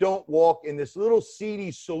Walk and Don't Walk in this little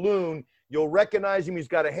seedy saloon. You'll recognize him. He's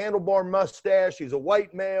got a handlebar mustache. He's a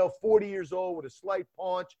white male, 40 years old with a slight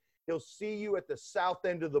paunch. He'll see you at the south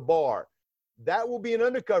end of the bar. That will be an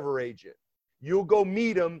undercover agent. You'll go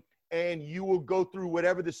meet him, and you will go through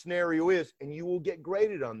whatever the scenario is, and you will get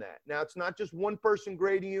graded on that. Now, it's not just one person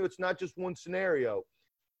grading you. It's not just one scenario.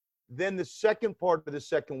 Then the second part of the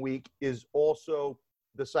second week is also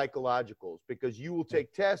the psychologicals, because you will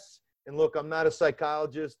take tests. And look, I'm not a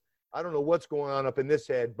psychologist. I don't know what's going on up in this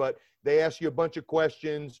head, but they ask you a bunch of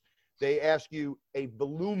questions. They ask you a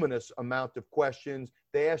voluminous amount of questions.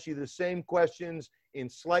 They ask you the same questions in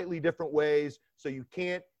slightly different ways, so you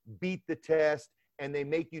can't beat the test, and they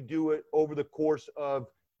make you do it over the course of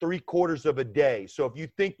 3/4 of a day. So if you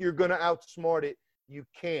think you're going to outsmart it, you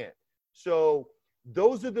can't. So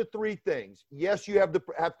those are the three things. Yes, you have to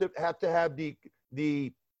have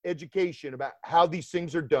the education about how these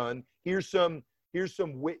things are done. Here's some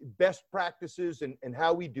best practices and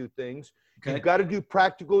how we do things. You've got to do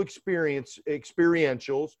practical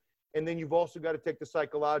experientials, and then you've also got to take the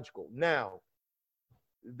psychological. Now,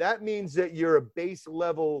 that means that you're a base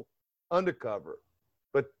level undercover,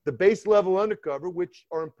 but the base level undercover, which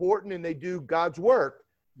are important and they do God's work,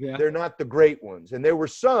 they're not the great ones. And there were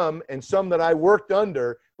some that I worked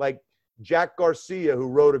under, like Jack Garcia, who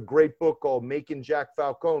wrote a great book called Making Jack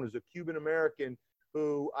Falcone, who's a Cuban-American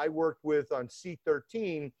who I worked with on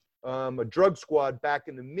C-13, a drug squad back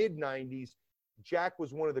in the mid-90s. Jack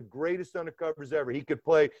was one of the greatest undercovers ever. He could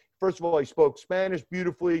play, first of all, he spoke Spanish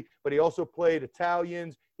beautifully, but he also played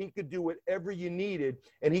Italians. He could do whatever you needed,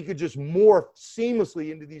 and he could just morph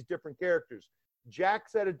seamlessly into these different characters.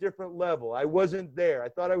 Jack's at a different level. I wasn't there. I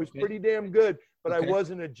thought I was pretty damn good, but I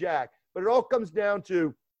wasn't a Jack. But it all comes down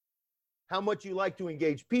to how much you like to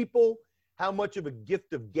engage people, how much of a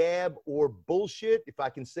gift of gab or bullshit, if I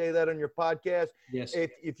can say that on your podcast. Yes.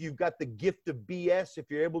 If you've got the gift of BS, if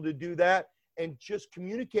you're able to do that, and just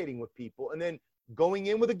communicating with people, and then going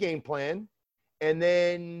in with a game plan, and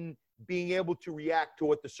then being able to react to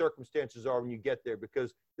what the circumstances are when you get there.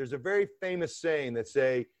 Because there's a very famous saying that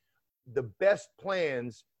say, the best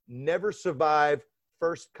plans never survive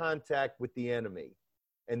first contact with the enemy.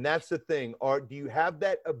 And that's the thing. Do you have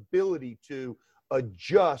that ability to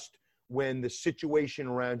adjust when the situation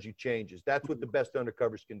around you changes? That's what the best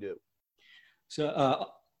undercovers can do. So,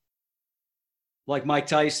 like Mike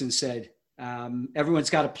Tyson said, everyone's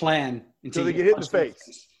got a plan until they get hit in the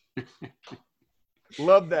face.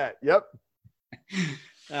 Love that. Yep.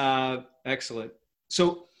 Excellent.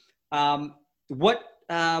 So, what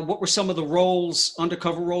were some of the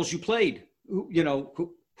undercover roles you played? Who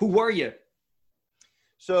were you?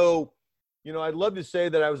 So, I'd love to say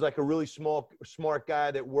that I was like a really smart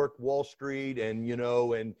guy that worked Wall Street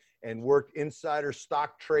and worked insider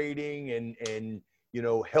stock trading and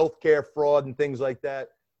healthcare fraud and things like that.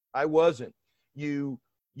 I wasn't. You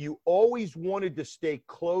always wanted to stay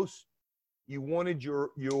close. You wanted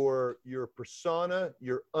your persona,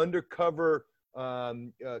 your undercover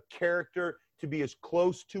character to be as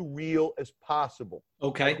close to real as possible.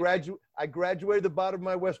 Okay. I graduated the bottom of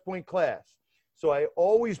my West Point class. So I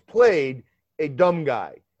always played a dumb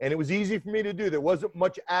guy, and it was easy for me to do. There wasn't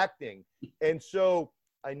much acting. And so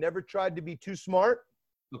I never tried to be too smart.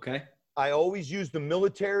 Okay. I always used the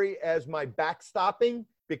military as my backstopping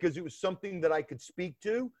because it was something that I could speak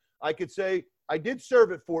to. I could say, I did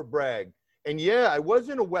serve at Fort Bragg, and yeah, I was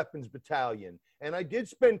in a weapons battalion, and I did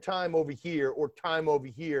spend time over here or time over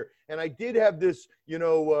here, and I did have this,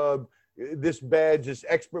 this badge, this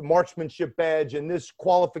expert marksmanship badge, and this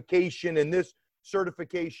qualification, and this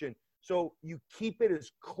certification. So you keep it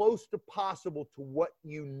as close to possible to what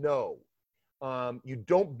you know. You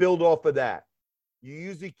don't build off of that. You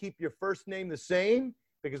usually keep your first name the same,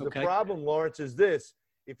 because the problem, Lawrence, is this.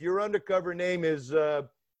 If your undercover name is,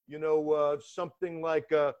 something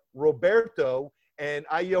like Roberto, and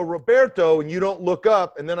I yell Roberto and you don't look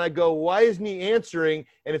up, and then I go, why isn't he answering?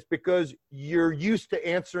 And it's because you're used to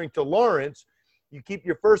answering to Lawrence. You keep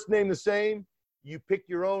your first name the same. You pick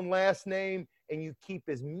your own last name, and you keep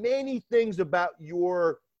as many things about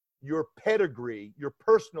your pedigree, your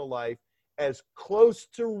personal life, as close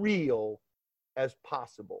to real as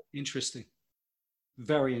possible. Interesting.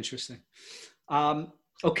 Very interesting.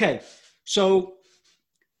 Okay. So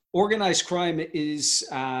organized crime is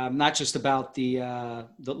not just about the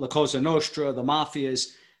La Cosa Nostra, the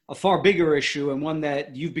mafias, a far bigger issue, and one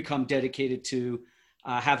that you've become dedicated to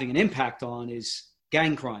having an impact on is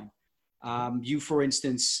gang crime. You, for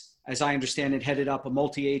instance, as I understand it, headed up a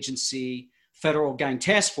multi-agency federal gang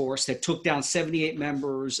task force that took down 78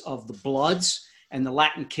 members of the Bloods and the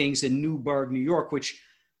Latin Kings in Newburgh, New York, which,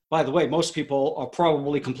 by the way, most people are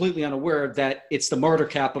probably completely unaware that it's the murder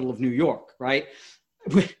capital of New York, right?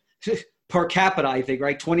 Per capita, I think,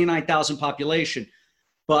 right? 29,000 population.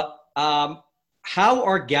 But how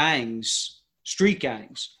are gangs, street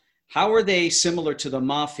gangs, how are they similar to the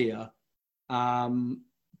mafia?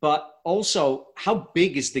 But also, how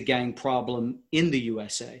big is the gang problem in the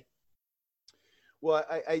USA? Well,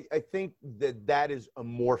 I think that is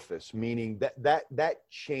amorphous, meaning that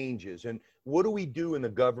changes. And what do we do in the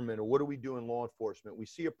government, or what do we do in law enforcement? We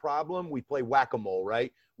see a problem, we play whack-a-mole,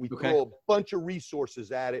 right? We throw a bunch of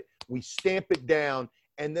resources at it, we stamp it down,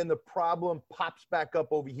 and then the problem pops back up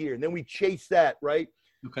over here, and then we chase that, right?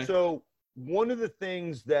 Okay. So one of the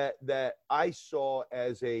things that I saw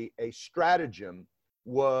as a stratagem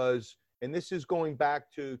was, and this is going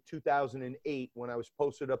back to 2008 when I was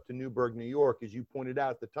posted up to Newburgh, New York. As you pointed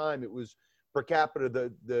out at the time, it was per capita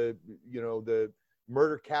the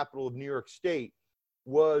murder capital of New York State.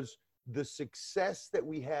 Was the success that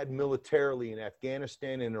we had militarily in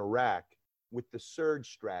Afghanistan and Iraq with the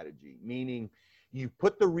surge strategy, meaning you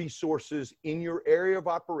put the resources in your area of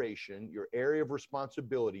operation, your area of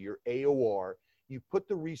responsibility, your AOR, you put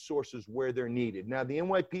the resources where they're needed. Now, the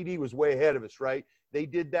NYPD was way ahead of us, right? They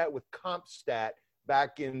did that with CompStat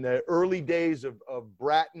back in the early days of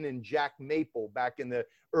Bratton and Jack Maple back in the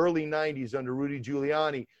early 90s under Rudy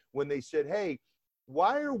Giuliani, when they said, hey,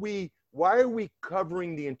 why are we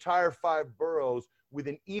covering the entire 5 boroughs with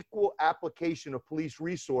an equal application of police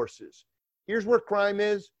resources? Here's where crime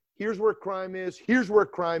is. Here's where crime is. Here's where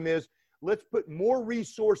crime is. Let's put more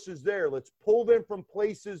resources there. Let's pull them from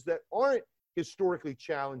places that aren't historically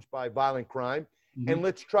challenged by violent crime, and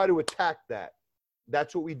let's try to attack that.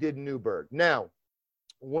 That's what we did in Newburgh. Now,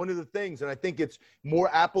 one of the things, and I think it's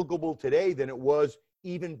more applicable today than it was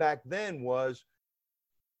even back then, was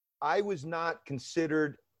I was not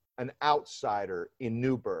considered an outsider in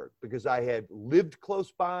Newburgh because I had lived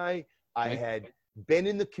close by. I had been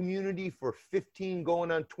in the community for 15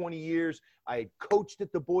 going on 20 years. I had coached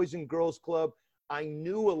at the Boys and Girls Club. I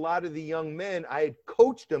knew a lot of the young men. I had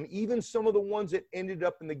coached them, even some of the ones that ended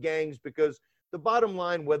up in the gangs, because the bottom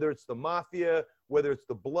line, whether it's the mafia, whether it's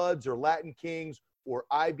the Bloods or Latin Kings or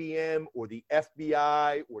IBM or the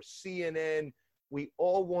FBI or CNN, we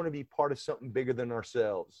all want to be part of something bigger than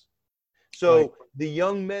ourselves. So the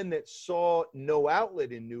young men that saw no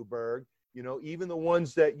outlet in Newburgh, you know, even the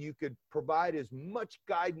ones that you could provide as much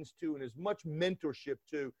guidance to and as much mentorship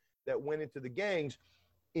to that went into the gangs,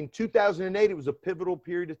 in 2008, it was a pivotal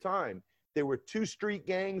period of time. There were 2 street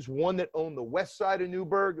gangs, one that owned the west side of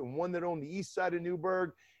Newburgh and one that owned the east side of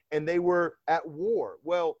Newburgh, and they were at war.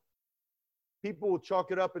 Well, people will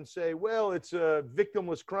chalk it up and say, well, it's a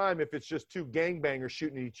victimless crime if it's just 2 gangbangers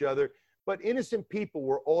shooting at each other. But innocent people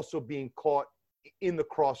were also being caught in the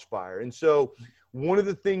crossfire. And so one of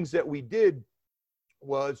the things that we did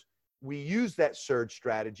was we used that surge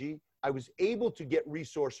strategy. I was able to get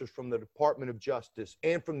resources from the Department of Justice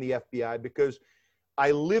and from the FBI because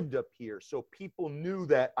I lived up here. So people knew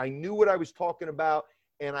that I knew what I was talking about,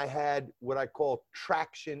 and I had what I call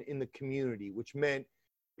traction in the community, which meant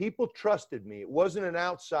people trusted me. It wasn't an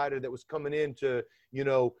outsider that was coming in to, you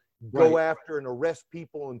know, go after and arrest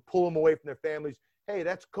people and pull them away from their families. Hey,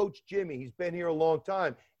 that's Coach Jimmy. He's been here a long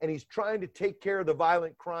time, and he's trying to take care of the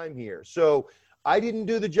violent crime here. So I didn't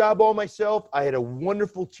do the job all myself. I had a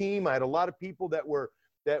wonderful team. I had a lot of people that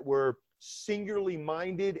were singularly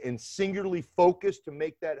minded and singularly focused to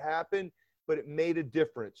make that happen, but it made a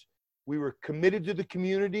difference. We were committed to the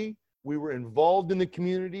community. We were involved in the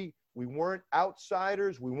community. We weren't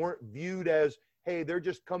outsiders. We weren't viewed as, hey, they're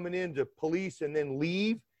just coming in to police and then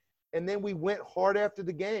leave. And then we went hard after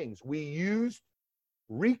the gangs. We used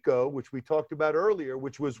RICO, which we talked about earlier,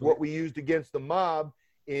 which was what we used against the mob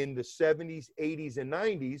in the 70s, 80s, and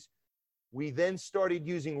 90s. We then started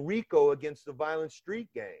using RICO against the violent street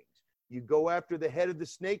gangs. You go after the head of the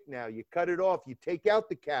snake now. You cut it off. You take out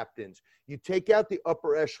the captains. You take out the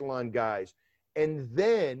upper echelon guys. And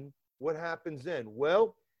then what happens then?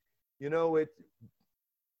 Well, you know,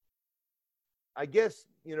 I guess,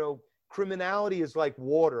 you know, criminality is like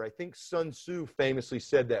water. I think Sun Tzu famously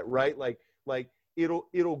said that, right? Like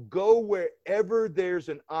it'll go wherever there's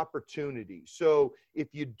an opportunity. So if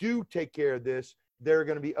you do take care of this, there are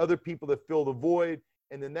going to be other people that fill the void,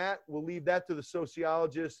 and then that will leave that to the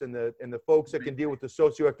sociologists and the folks that can deal with the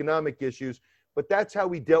socioeconomic issues. But that's how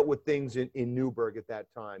we dealt with things in Newburgh at that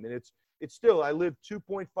time. And it's still, I live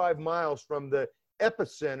 2.5 miles from the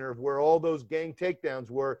epicenter of where all those gang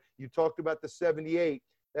takedowns were. You talked about the 78.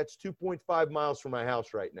 That's 2.5 miles from my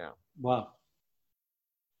house right now. Wow.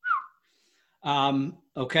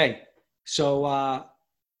 Okay. So,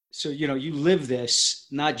 you live this,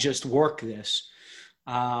 not just work this.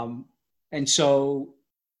 And so,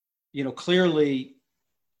 clearly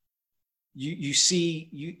you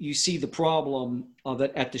see the problem of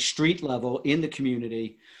it at the street level in the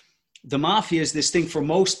community. The mafia is this thing for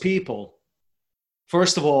most people.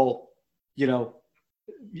 First of all,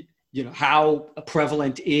 how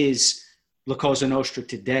prevalent is La Cosa Nostra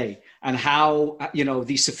today, and how,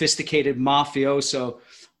 the sophisticated mafioso,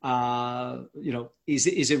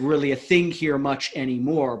 is it really a thing here much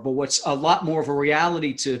anymore? But what's a lot more of a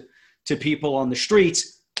reality to people on the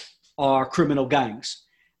streets are criminal gangs.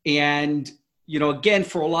 And, again,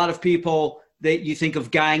 for a lot of people, that you think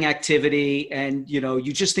of gang activity and,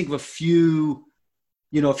 you just think of a few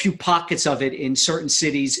pockets of it in certain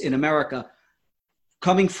cities in America.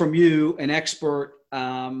 Coming from you, an expert,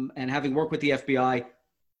 and having worked with the FBI,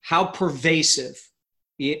 how pervasive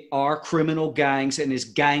are criminal gangs and is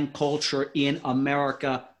gang culture in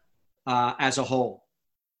America as a whole?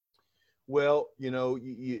 Well,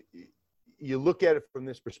 you look at it from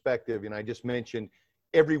this perspective, and I just mentioned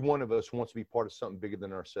every one of us wants to be part of something bigger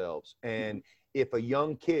than ourselves. And if a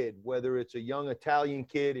young kid, whether it's a young Italian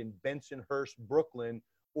kid in Bensonhurst, Brooklyn,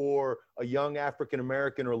 or a young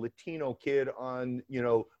African-American or Latino kid on,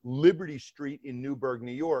 Liberty Street in Newburgh,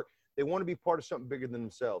 New York, they want to be part of something bigger than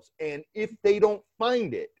themselves. And if they don't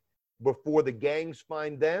find it before the gangs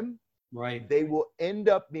find them, right, they will end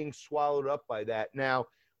up being swallowed up by that. Now,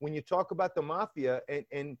 when you talk about the mafia,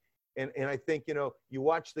 and I think, you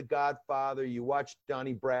watch The Godfather, you watch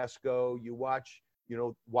Donnie Brasco, you watch,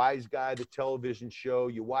 Wise Guy, the television show,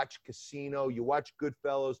 you watch Casino, you watch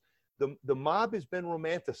Goodfellas, the mob has been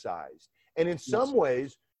romanticized. And in some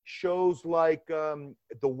ways, shows like The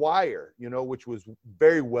Wire, which was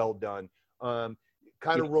very well done, kind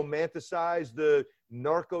of romanticized the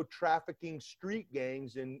narco trafficking street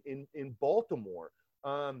gangs in Baltimore.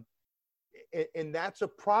 And that's a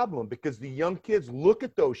problem, because the young kids look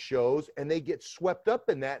at those shows and they get swept up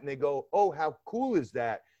in that and they go, oh, how cool is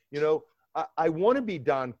that? I want to be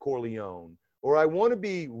Don Corleone, or I want to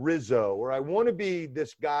be Rizzo, or I want to be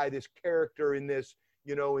this guy, this character in this,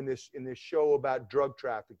 in this show about drug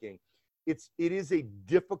trafficking. It is a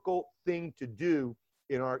difficult thing to do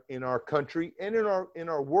in our country and in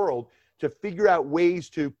our world, to figure out ways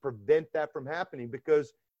to prevent that from happening,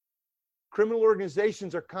 because criminal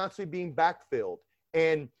organizations are constantly being backfilled.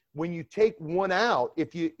 And when you take one out,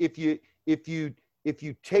 if you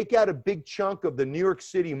take out a big chunk of the New York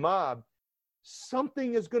City mob,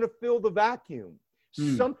 something is going to fill the vacuum.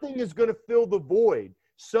 Something is going to fill the void.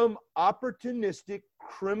 Some opportunistic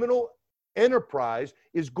criminal enterprise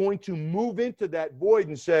is going to move into that void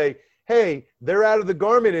and say, hey, they're out of the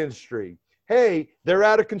garment industry. Hey, they're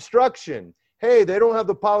out of construction. Hey, they don't have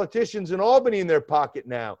the politicians in Albany in their pocket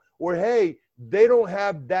now. Or, hey, they don't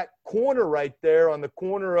have that corner right there on the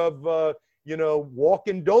corner of, walk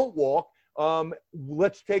and don't walk.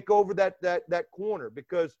 Let's take over that corner,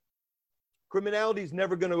 because criminality is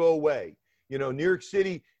never going to go away. New York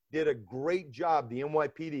City did a great job. The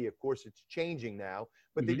NYPD, of course, it's changing now,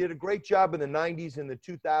 but they did a great job in the 90s and the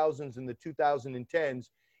 2000s and the 2010s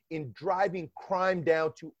in driving crime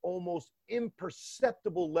down to almost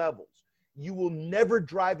imperceptible levels. You will never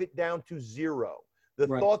drive it down to zero. The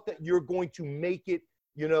thought that you're going to make it,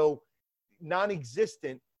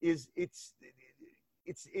 non-existent it's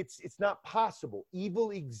not possible.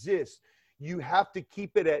 Evil exists. You have to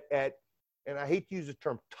keep it at, and I hate to use the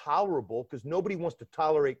term tolerable, because nobody wants to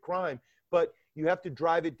tolerate crime, but you have to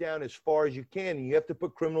drive it down as far as you can, and you have to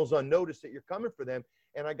put criminals on notice that you're coming for them.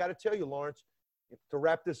 And I got to tell you, Lawrence, to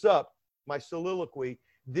wrap this up, my soliloquy,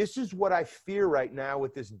 this is what I fear right now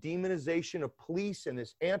with this demonization of police and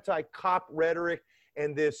this anti-cop rhetoric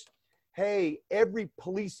and this, hey, every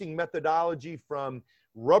policing methodology from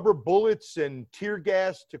rubber bullets and tear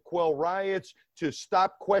gas to quell riots to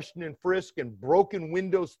stop, question, and frisk and broken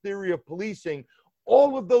windows theory of policing,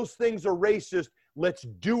 all of those things are racist. Let's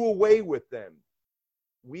do away with them.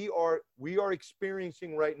 We are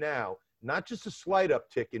experiencing right now, not just a slight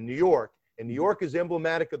uptick in New York, and New York is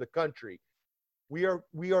emblematic of the country. We're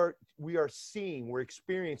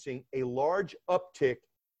experiencing a large uptick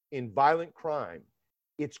in violent crime,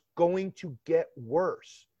 it's going to get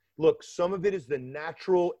worse. Look, some of it is the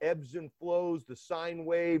natural ebbs and flows, the sine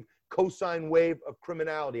wave, cosine wave of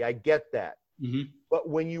criminality. I get that. Mm-hmm. But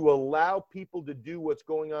when you allow people to do what's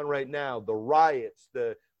going on right now, the riots,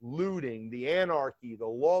 the looting, the anarchy, the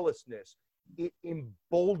lawlessness, it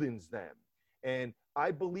emboldens them. And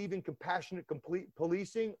I believe in compassionate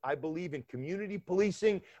policing. I believe in community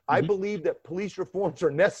policing. Mm-hmm. I believe that police reforms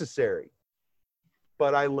are necessary.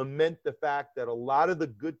 But I lament the fact that a lot of the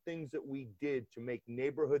good things that we did to make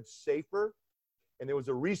neighborhoods safer, and there was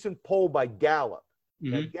a recent poll by Gallup.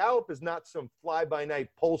 Mm-hmm. Now, Gallup is not some fly-by-night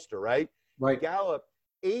pollster, right? Right. Gallup,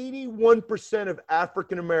 81% of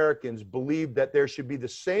African Americans believe that there should be the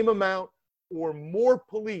same amount or more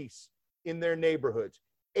police in their neighborhoods.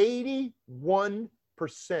 81%.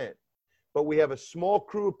 But we have a small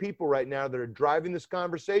crew of people right now that are driving this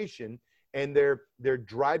conversation, and they're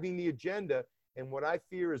driving the agenda. And what I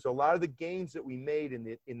fear is a lot of the gains that we made in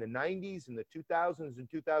the 90s, in the 2000s and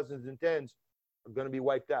 2010s are going to be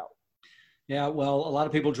wiped out. Yeah, well, a lot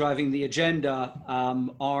of people driving the agenda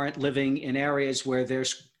aren't living in areas where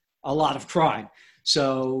there's a lot of crime.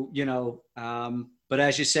 So, but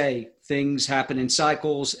as you say, things happen in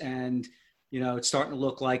cycles, and, it's starting to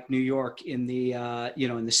look like New York in the,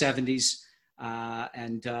 in the 70s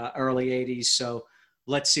and early 80s. So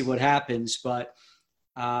let's see what happens. But,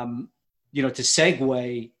 to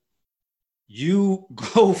segue, you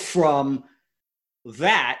go from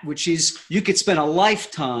that, which is you could spend a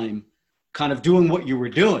lifetime kind of doing what you were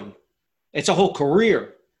doing. It's a whole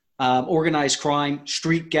career, organized crime,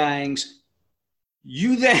 street gangs.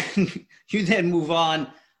 You then move on,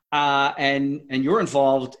 and you're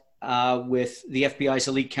involved with the FBI's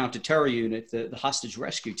elite counterterror unit, the hostage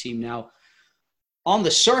rescue team. Now, on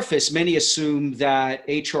the surface, many assume that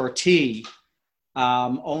HRT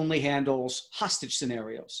only handles hostage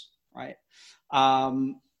scenarios, right?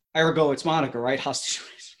 Ergo, it's moniker, right? Hostage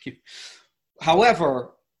rescue.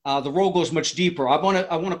 However, the role goes much deeper. I want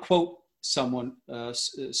to quote someone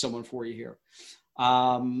for you here.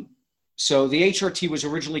 So the HRT was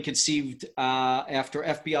originally conceived after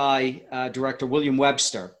FBI Director William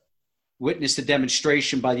Webster witnessed a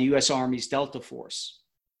demonstration by the U.S. Army's Delta Force.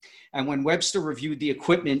 And when Webster reviewed the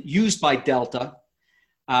equipment used by Delta,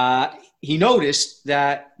 he noticed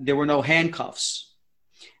that there were no handcuffs.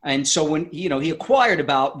 And so when, he inquired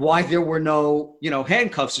about why there were no,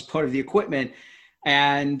 handcuffs as part of the equipment,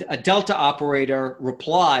 and a Delta operator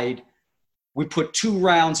replied, "We put 2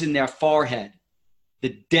 rounds in their forehead.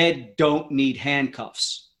 The dead don't need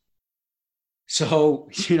handcuffs." So,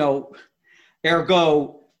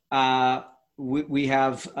 ergo, we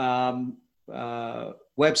have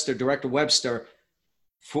Webster, Director Webster,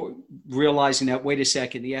 for realizing that, wait a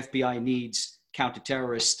second, the FBI needs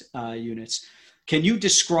counterterrorist units. Can you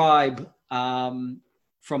describe from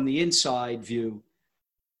the inside view,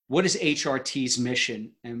 what is HRT's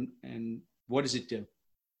mission and what does it do?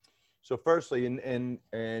 So firstly,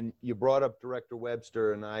 and you brought up Director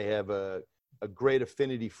Webster, and I have a great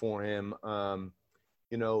affinity for him.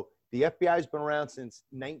 The FBI has been around since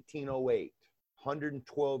 1908,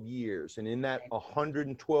 112 years. And in that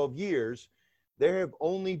 112 years, there have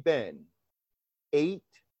only been 8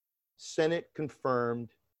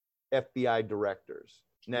 Senate-confirmed FBI directors.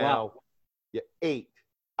 Now, wow. Yeah, 8.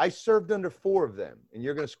 I served under 4 of them. And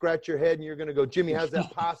you're going to scratch your head and you're going to go, Jimmy, how's that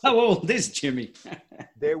possible? How old is Jimmy?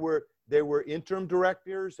 There were interim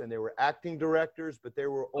directors and there were acting directors, but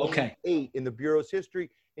there were only 8 in the Bureau's history.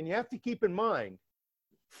 And you have to keep in mind,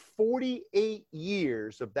 48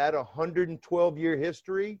 years of that 112-year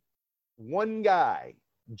history, one guy,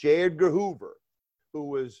 J. Edgar Hoover, who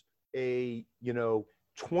was a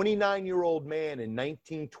 29-year-old man in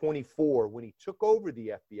 1924 when he took over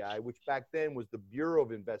the FBI, which back then was the Bureau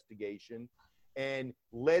of Investigation, and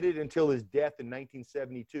led it until his death in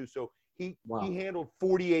 1972. So he handled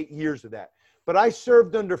 48 years of that. But I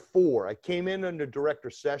served under 4. I came in under Director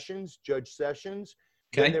Sessions, Judge Sessions.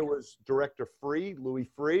 Okay. Then there was Director Free, Louis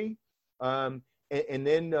Free. And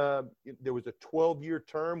then there was a 12-year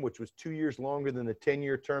term, which was 2 years longer than the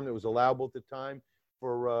 10-year term that was allowable at the time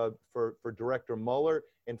for Director Mueller.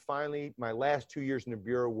 And finally, my last 2 years in the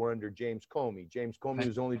Bureau were under James Comey. James Comey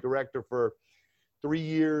was only director for 3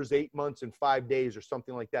 years, 8 months, and 5 days or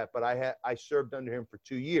something like that. But I served under him for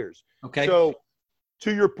 2 years. Okay. So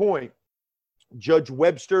to your point, Judge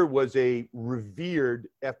Webster was a revered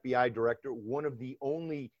FBI director, one of the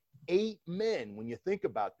only 8 men. When you think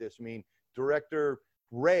about this, I mean, Director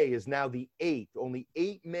Wray is now the 8th, only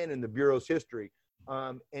 8 men in the Bureau's history.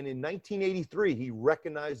 And in 1983, he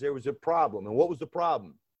recognized there was a problem. And what was the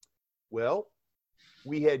problem? Well,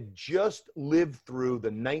 we had just lived through the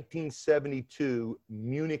 1972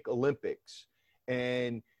 Munich Olympics.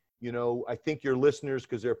 And, you know, I think your listeners,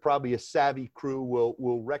 because they're probably a savvy crew,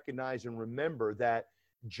 will recognize and remember that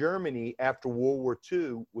Germany, after World War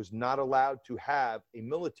II, was not allowed to have a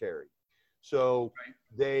military. So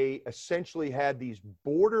they essentially had these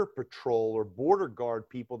border patrol or border guard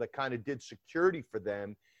people that kind of did security for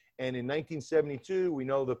them. And in 1972, we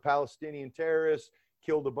know the Palestinian terrorists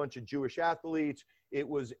killed a bunch of Jewish athletes. It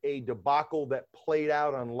was a debacle that played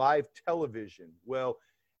out on live television. Well,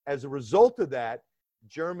 as a result of that,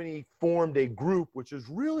 Germany formed a group, which is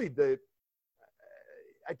really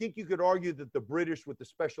I think you could argue that the British with the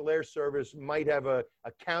Special Air Service might have a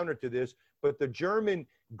counter to this, but the German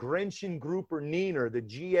Grenzschutz Niner, the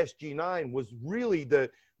GSG-9, was really the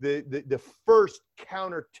first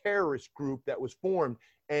counter-terrorist group that was formed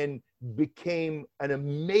and became an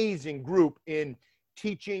amazing group in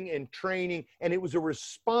teaching and training, and it was a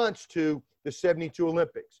response to the 72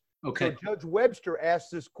 Olympics. Okay. So Judge Webster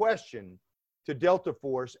asked this question to Delta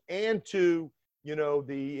Force and to, you know,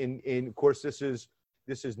 of course, this is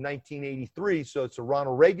 1983, so it's the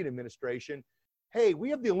Ronald Reagan administration. Hey, we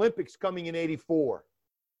have the Olympics coming in 84.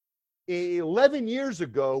 11 years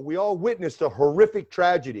ago, we all witnessed a horrific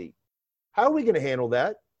tragedy. How are we going to handle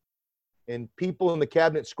that? And people in the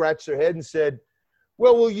cabinet scratched their head and said,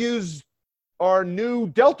 well, we'll use our new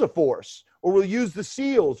Delta Force, or we'll use the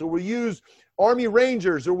SEALs, or we'll use Army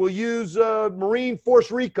Rangers, or we'll use Marine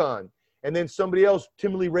Force Recon. And then somebody else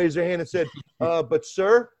timidly raised their hand and said, but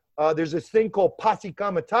sir, there's this thing called posse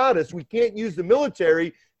comitatus. We can't use the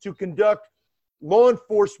military to conduct law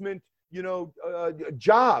enforcement, you know,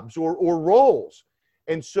 jobs or roles.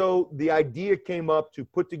 And so the idea came up to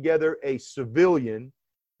put together a civilian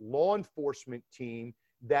law enforcement team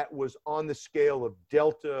that was on the scale of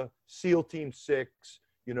Delta, SEAL Team 6,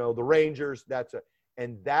 you know, the Rangers.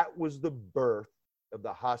 And that was the birth of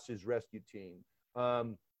the hostage rescue team.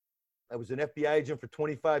 I was an FBI agent for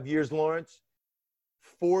 25 years, Lawrence.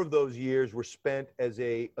 4 of those years were spent as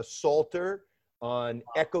a assaulter on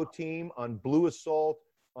Echo Team, on Blue Assault,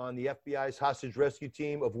 on the FBI's hostage rescue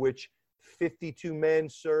team, of which 52 men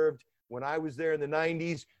served when I was there in the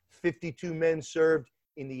 90s, 52 men served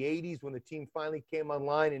in the 80s when the team finally came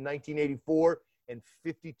online in 1984, and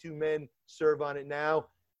 52 men serve on it now.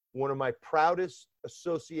 One of my proudest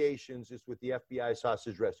associations is with the FBI's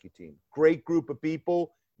hostage rescue team. Great group of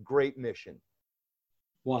people, great mission.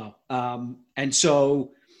 Wow. And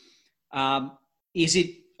so is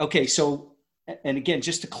it, okay, so, and again,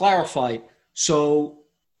 just to clarify, so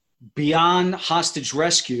beyond hostage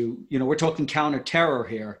rescue, you know, we're talking counter-terror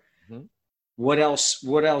here. Mm-hmm. What else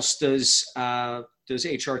does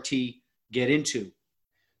HRT get into?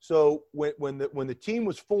 So when the team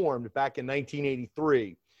was formed back in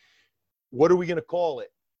 1983, what are we going to call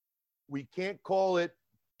it? We can't call it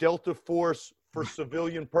Delta Force for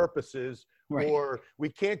civilian purposes, right, or we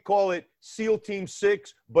can't call it SEAL Team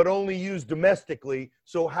 6, but only used domestically.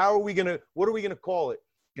 So what are we going to call it?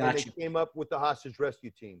 Gotcha. And they came up with the hostage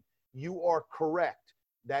rescue team. You are correct.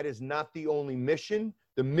 That is not the only mission.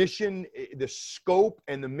 The mission, the scope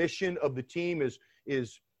and the mission of the team is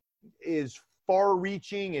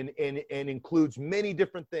far-reaching and includes many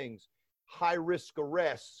different things: high-risk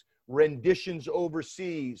arrests, renditions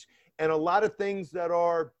overseas, and a lot of things that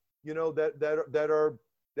are, you know, that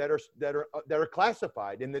are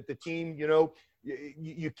classified, and that the team, you know,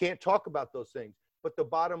 you can't talk about those things. But the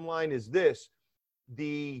bottom line is this: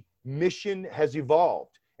 the mission has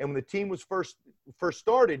evolved. And when the team was first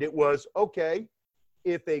started, it was, okay,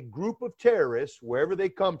 if a group of terrorists, wherever they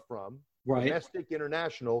come from, right, domestic,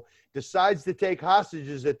 international, decides to take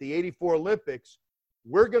hostages at the 84 Olympics,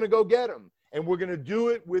 we're going to go get them. And we're going to do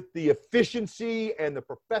it with the efficiency and the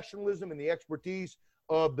professionalism and the expertise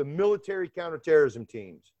of the military counterterrorism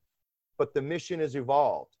teams. But the mission has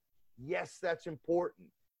evolved. Yes, that's important.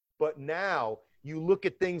 But now you look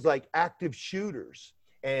at things like active shooters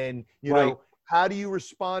and, you right, know, how do you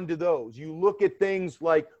respond to those? You look at things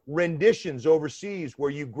like renditions overseas, where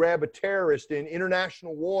you grab a terrorist in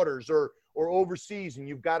international waters or overseas and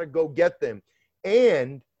you've got to go get them.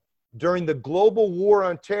 And during the global war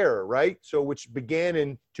on terror, right? So which began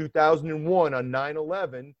in 2001 on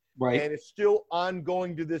 9/11, right, and it's still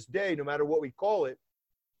ongoing to this day, no matter what we call it.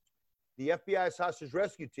 The FBI's hostage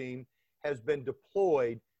rescue team has been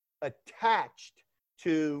deployed, attached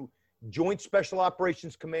to Joint Special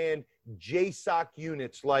Operations Command, JSOC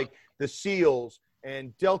units like the SEALs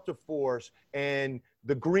and Delta Force and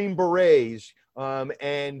the Green Berets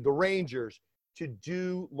and the Rangers. to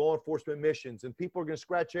do law enforcement missions. And people are going to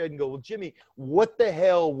scratch their head and go, well, Jimmy, what the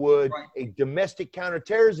hell would a domestic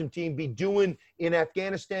counterterrorism team be doing in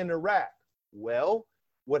Afghanistan and Iraq? Well,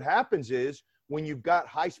 what happens is when you've got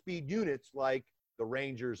high-speed units like the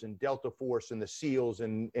Rangers and Delta Force and the SEALs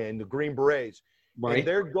and the Green Berets, and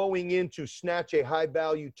they're going in to snatch a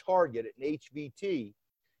high-value target at an HVT,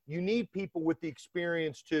 you need people with the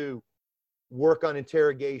experience to work on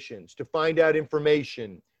interrogations, to find out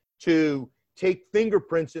information, to take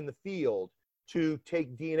fingerprints in the field, to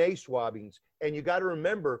take DNA swabbings. And you got to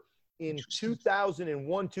remember, in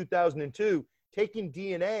 2001, 2002, taking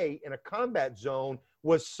DNA in a combat zone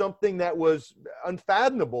was something that was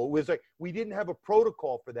unfathomable. It was like, we didn't have a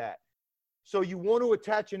protocol for that. So you want to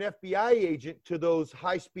attach an FBI agent to those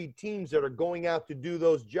high-speed teams that are going out to do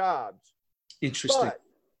those jobs. Interesting. But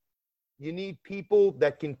you need people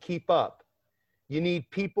that can keep up. You need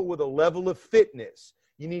people with a level of fitness.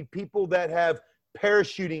 You need people that have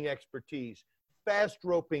parachuting expertise, fast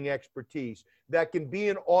roping expertise, that can be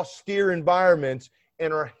in austere environments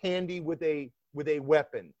and are handy with a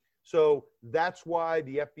weapon. So that's why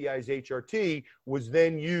the FBI's HRT was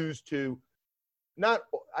then used to not,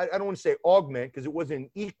 I don't want to say augment because it wasn't an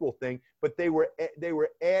equal thing, but they were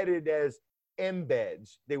added as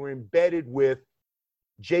embeds. They were embedded with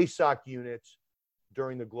JSOC units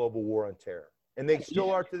during the global war on terror. And they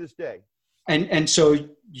still are to this day. And so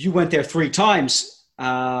you went there 3 times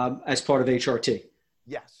as part of HRT.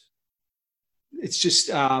 Yes. It's just,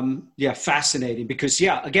 fascinating because,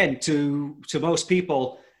 again, to most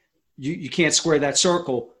people, you can't square that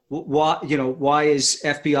circle. Why is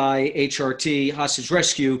FBI, HRT, hostage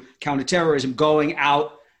rescue, counterterrorism going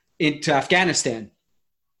out into Afghanistan?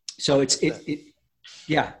 So it's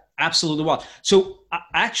absolutely wild. So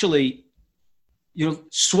actually,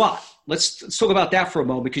 SWAT. Let's talk about that for a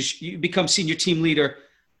moment because you become senior team leader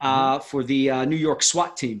for the New York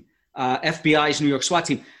SWAT team, FBI's New York SWAT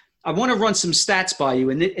team. I want to run some stats by you,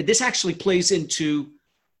 and this actually plays into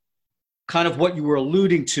kind of what you were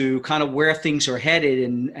alluding to, kind of where things are headed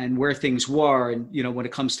and where things were, and when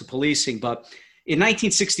it comes to policing. But in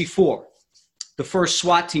 1964, the first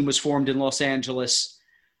SWAT team was formed in Los Angeles,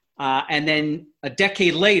 and then a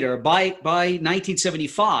decade later, by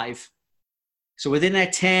 1975. So within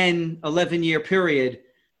that 10, 11-year period,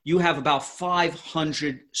 you have about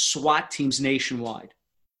 500 SWAT teams nationwide.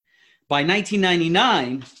 By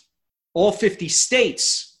 1999, all 50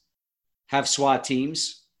 states have SWAT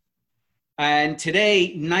teams. And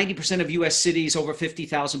today, 90% of U.S. cities over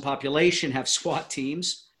 50,000 population have SWAT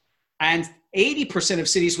teams. And 80% of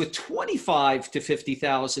cities with 25 to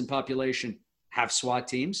 50,000 population have SWAT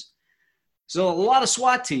teams. So a lot of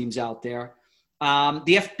SWAT teams out there.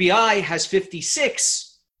 The FBI has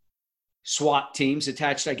 56 SWAT teams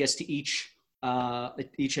attached, I guess, to each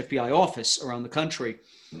FBI office around the country.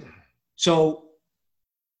 So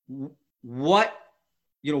what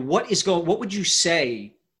would you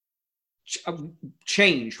say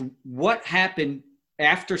changed? What happened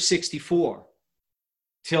after 64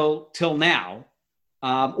 till now,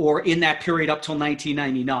 or in that period up till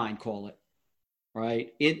 1999, call it,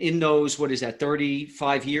 right? In those,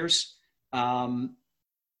 35 years?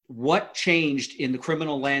 What changed in the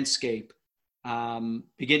criminal landscape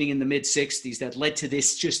beginning in the mid-'60s that led to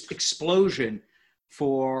this just explosion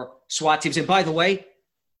for SWAT teams? And by the way,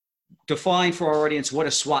 define for our audience what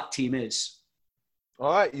a SWAT team is.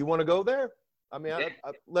 All right, you want to go there? I mean,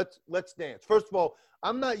 let's dance. First of all,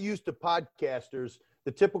 I'm not used to podcasters,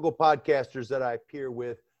 the typical podcasters that I appear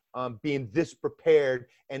with, being this prepared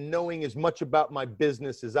and knowing as much about my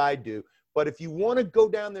business as I do. But if you want to go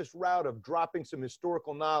down this route of dropping some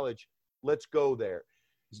historical knowledge, let's go there.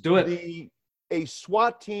 Let's do it. A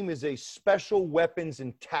SWAT team is a special weapons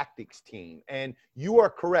and tactics team. And you are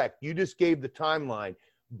correct. You just gave the timeline,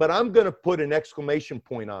 but I'm going to put an exclamation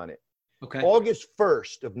point on it. Okay. August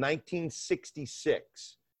 1st of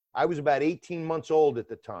 1966. I was about 18 months old at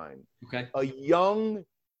the time. Okay. A young,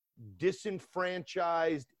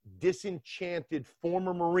 disenfranchised, disenchanted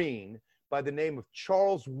former Marine by the name of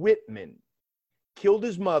Charles Whitman killed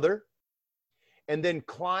his mother and then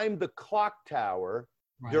climbed the clock tower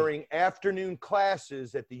during afternoon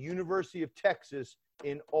classes at the University of Texas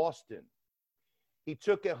in Austin. He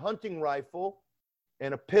took a hunting rifle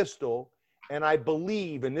and a pistol, and I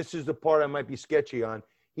believe, and this is the part I might be sketchy on,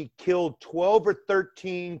 he killed 12 or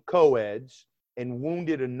 13 co-eds and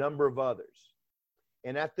wounded a number of others.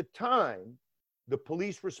 And at the time, the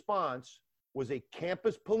police response was a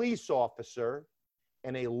campus police officer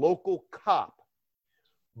and a local cop,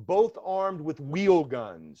 both armed with wheel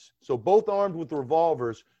guns. So both armed with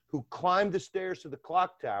revolvers, who climbed the stairs to the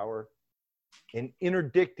clock tower and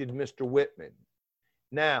interdicted Mr. Whitman.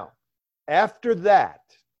 Now, after that,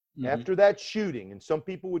 after that shooting, and some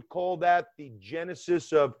people would call that the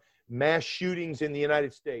genesis of mass shootings in the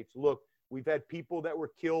United States. Look, we've had people that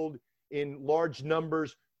were killed in large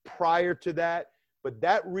numbers prior to that, but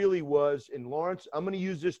that really was, and Lawrence, I'm going to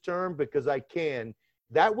use this term because I can,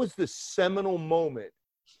 that was the seminal moment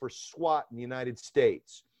for SWAT in the United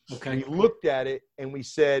States. Okay. We looked at it and we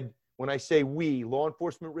said, when I say we, law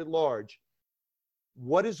enforcement writ large,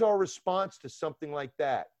 what is our response to something like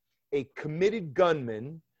that? A committed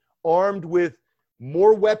gunman armed with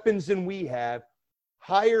more weapons than we have,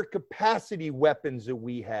 higher capacity weapons than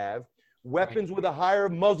we have, weapons with a higher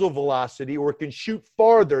muzzle velocity or can shoot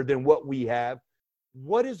farther than what we have.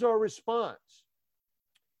 What is our response?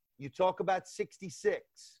 You talk about 66.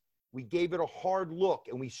 We gave it a hard look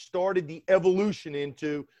and we started the evolution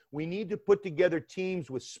into we need to put together teams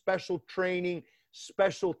with special training,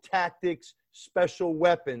 special tactics, special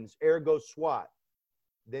weapons, ergo SWAT.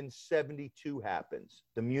 Then 72 happens,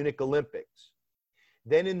 the Munich Olympics.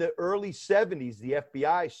 Then in the early 70s, the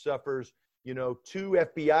FBI suffers, you know, 2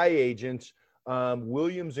 FBI agents,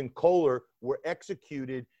 Williams and Kohler, were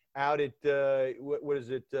executed out at,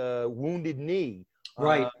 Wounded Knee.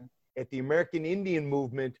 Right. At the American Indian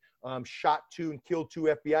Movement, shot 2 and killed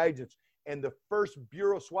 2 FBI agents. And the first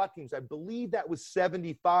Bureau SWAT teams, I believe that was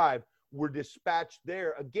 75, were dispatched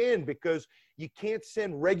there again because you can't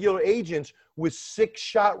send regular agents with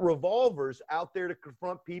 6-shot revolvers out there to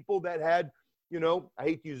confront people that had, you know, I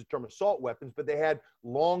hate to use the term assault weapons, but they had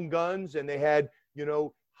long guns and they had, you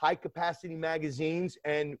know, high capacity magazines,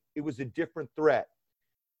 and it was a different threat.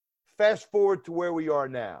 Fast forward to where we are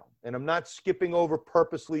now, and I'm not skipping over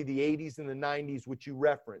purposely the 80s and the 90s, which you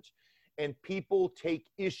referenced, and people take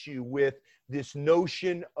issue with this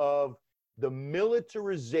notion of the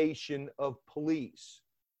militarization of police.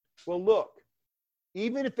 Well, look,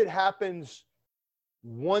 even if it happens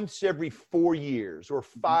once every 4 years or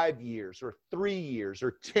 5 years or 3 years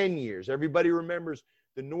or 10 years, everybody remembers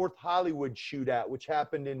the North Hollywood shootout, which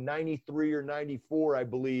happened in 93 or 94, I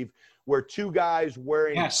believe, where 2 guys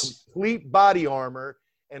wearing complete body armor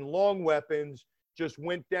and long weapons just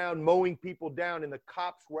went down, mowing people down, and the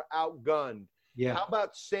cops were outgunned. Yeah. How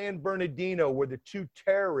about San Bernardino, where the 2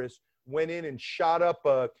 terrorists went in and shot up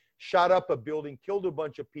a building, killed a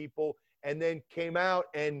bunch of people, and then came out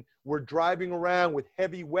and were driving around with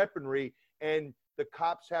heavy weaponry, and the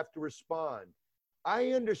cops have to respond.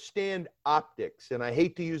 I understand optics, and I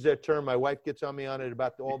hate to use that term. My wife gets on me on it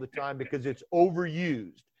about all the time because it's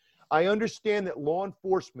overused. I understand that law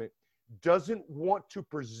enforcement doesn't want to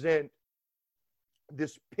present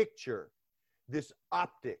this picture, this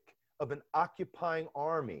optic of an occupying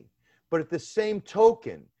army. But at the same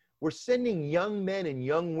token, we're sending young men and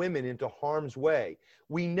young women into harm's way.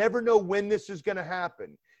 We never know when this is going to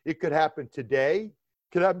happen. It could happen today,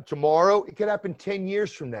 it could happen tomorrow, it could happen 10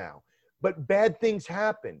 years from now. But bad things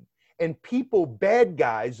happen. And people, bad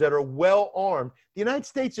guys that are well armed, the United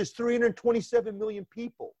States is 327 million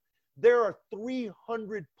people. There are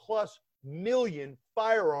 300 plus million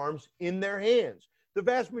firearms in their hands. The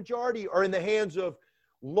vast majority are in the hands of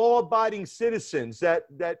law-abiding citizens that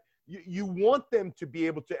you want them to be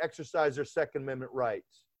able to exercise their Second Amendment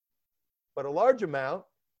rights. But a large amount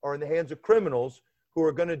are in the hands of criminals who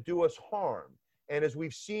are going to do us harm. And as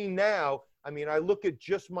we've seen now, I mean, I look at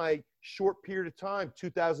just my short period of time,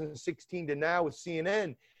 2016 to now with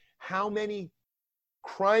CNN, how many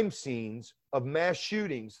crime scenes of mass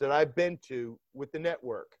shootings that I've been to with the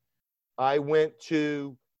network. I went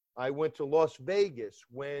to Las Vegas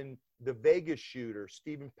when the Vegas shooter,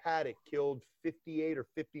 Stephen Paddock, killed 58 or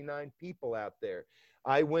 59 people out there.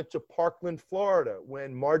 I went to Parkland, Florida,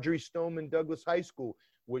 when Marjorie Stoneman Douglas High School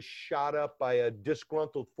was shot up by a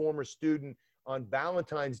disgruntled former student on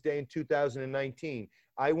Valentine's Day in 2019.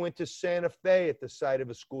 I went to Santa Fe at the site of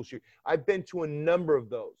a school shooting. I've been to a number of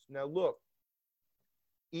those. Now, look,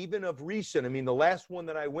 even of recent, I mean, the last one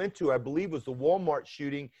that I went to, I believe, was the Walmart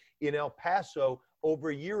shooting in El Paso over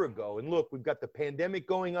a year ago. And look, we've got the pandemic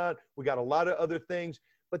going on. We got a lot of other things,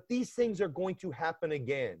 but these things are going to happen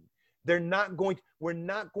again. We're not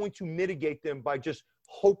going to mitigate them by just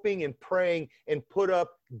hoping and praying and put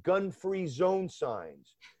up gun-free zone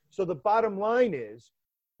signs. So the bottom line is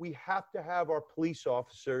we have to have our police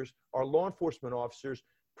officers, our law enforcement officers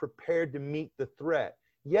prepared to meet the threat.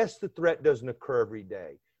 Yes, the threat doesn't occur every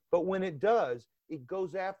day, but when it does, it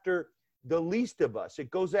goes after the least of us.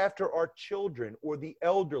 It goes after our children or the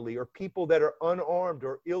elderly or people that are unarmed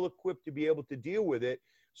or ill-equipped to be able to deal with it.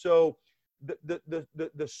 So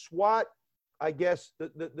the SWAT, I guess,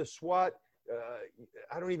 the SWAT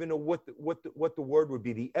I don't even know what the word would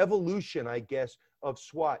be. The evolution, I guess, of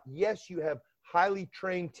SWAT. Yes, you have highly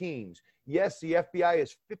trained teams. Yes, the FBI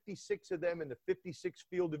has 56 of them in the 56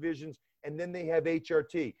 field divisions, and then they have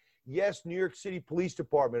HRT. Yes, New York City Police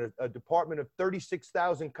Department, a department of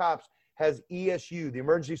 36,000 cops, has ESU, the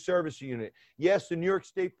Emergency Service Unit. Yes, the New York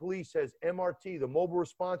State Police has MRT, the Mobile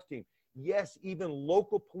Response Team. Yes, even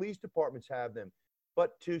local police departments have them.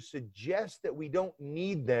 But to suggest that we don't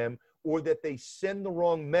need them, or that they send the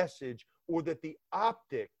wrong message, or that the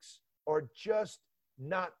optics are just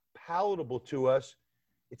not palatable to us,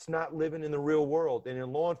 it's not living in the real world. And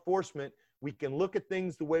in law enforcement, we can look at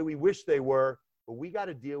things the way we wish they were, but we got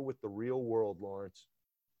to deal with the real world, Lawrence.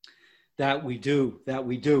 That we do.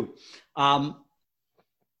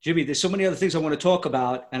 Jimmy, there's so many other things I want to talk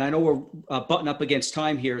about, and I know we're butting up against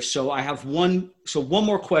time here. So I have one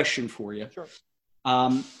more question for you. Sure.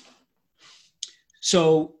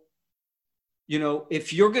 So,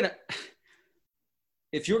 if you're gonna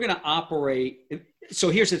operate, so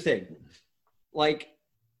here's the thing, like,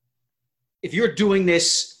 if you're doing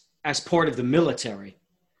this as part of the military,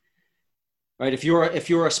 right? If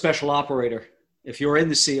you're a special operator, if you're in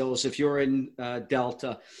the SEALs, if you're in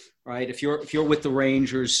Delta, right? If you're with the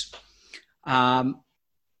Rangers, and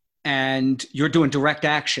you're doing direct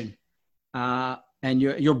action, and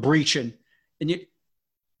you're breaching,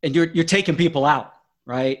 and you're taking people out,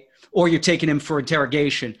 right? Or you're taking them for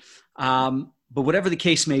interrogation. But whatever the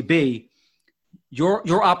case may be,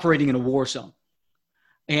 you're operating in a war zone,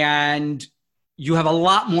 and you have a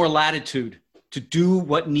lot more latitude to do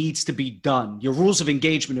what needs to be done. Your rules of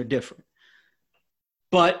engagement are different.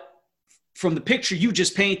 But from the picture you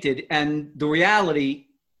just painted and the reality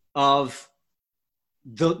of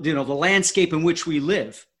the landscape in which we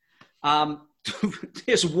live,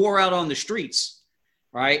 there's war out on the streets,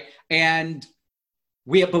 right? And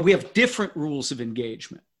we have different rules of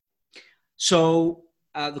engagement. So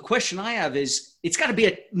the question I have is, it's got to be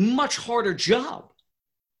a much harder job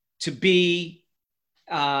to be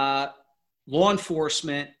law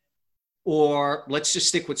enforcement, or let's just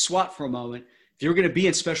stick with SWAT for a moment. If you're going to be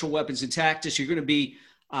in special weapons and tactics, you're going to be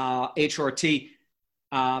HRT.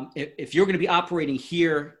 If you're going to be operating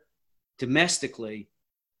here domestically,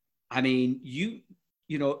 I mean,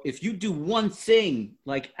 if you do one thing,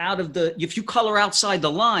 like if you color outside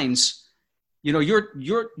the lines,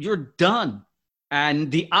 you're done,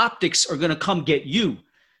 and the optics are going to come get you.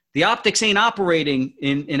 The optics ain't operating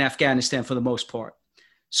in Afghanistan for the most part.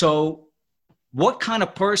 So what kind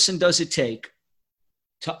of person does it take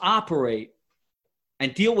to operate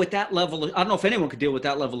and deal with that level of, I don't know if anyone could deal with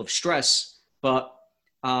that level of stress, but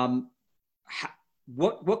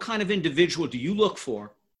what kind of individual do you look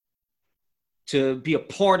for to be a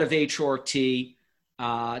part of HRT,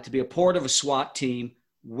 to be a part of a SWAT team?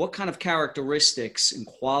 What kind of characteristics and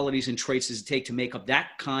qualities and traits does it take to make up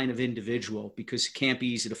that kind of individual? Because it can't be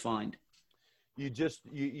easy to find. You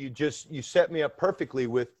set me up perfectly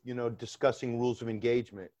with, discussing rules of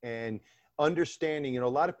engagement and understanding, a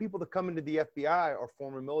lot of people that come into the FBI are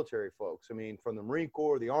former military folks. I mean, from the Marine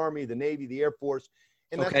Corps, the Army, the Navy, the Air Force.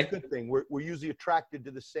 And that's a good thing. We're usually attracted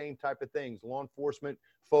to the same type of things. Law enforcement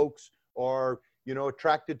folks are,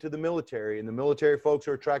 attracted to the military, and the military folks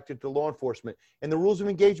are attracted to law enforcement. And the rules of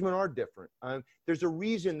engagement are different. There's a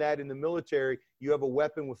reason that in the military, you have a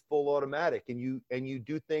weapon with full automatic, and you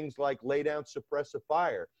do things like lay down suppressive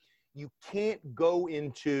fire. You can't go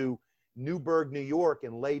into Newburgh, New York,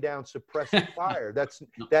 and lay down suppressive fire. That's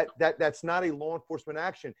not a law enforcement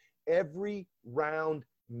action. Every round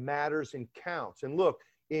matters and counts. And look,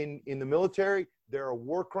 in the military, there are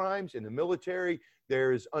war crimes. In the military,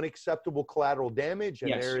 there is unacceptable collateral damage,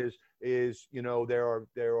 and there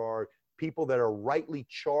are people that are rightly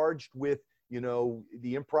charged with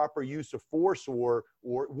the improper use of force or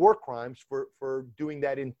war crimes for doing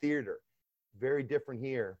that in theater. Very different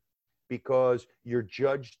here, because you're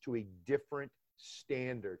judged to a different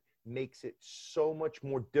standard. Makes it so much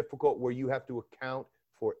more difficult, where you have to account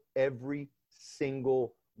for every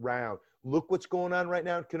single round. Look what's going on right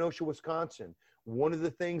now in Kenosha, Wisconsin. One of the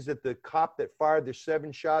things that the cop that fired the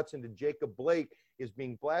 7 shots into Jacob Blake is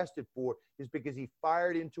being blasted for is because he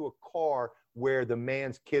fired into a car where the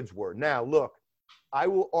man's kids were. Now, look, I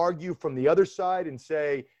will argue from the other side and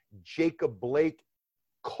say Jacob Blake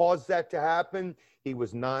caused that to happen. He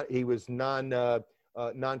was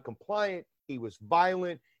non-compliant. He was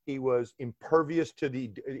violent. He was impervious to the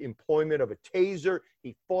employment of a taser.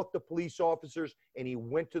 He fought the police officers, and he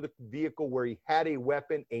went to the vehicle where he had a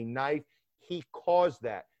weapon, a knife. He caused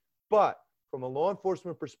that. But from a law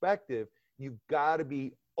enforcement perspective, you've got to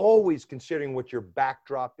be always considering what your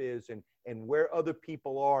backdrop is and where other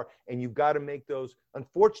people are. And you've got to make those,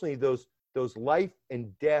 unfortunately, those life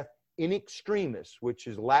and death in extremis, which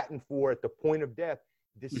is Latin for at the point of death,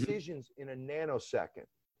 decisions in a nanosecond.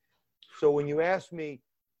 So when you ask me,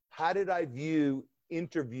 how did I view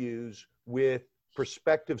interviews with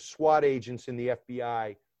prospective SWAT agents in the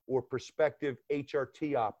FBI or prospective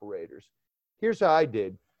HRT operators? Here's how I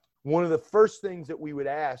did. One of the first things that we would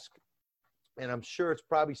ask, and I'm sure it's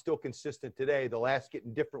probably still consistent today, they'll ask it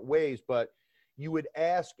in different ways, but you would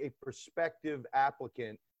ask a prospective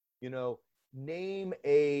applicant, you know, name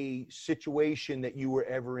a situation that you were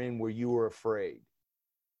ever in where you were afraid.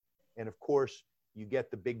 And of course, you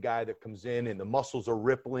get the big guy that comes in and the muscles are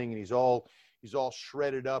rippling and he's all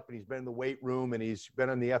shredded up and he's been in the weight room and he's been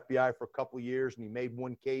in the FBI for a couple of years and he made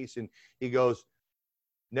one case and he goes,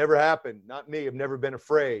 never happened. Not me. I've never been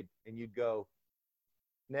afraid. And you'd go,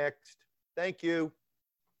 next. Thank you.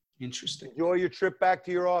 Interesting. Enjoy your trip back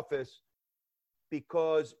to your office.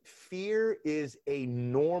 Because fear is a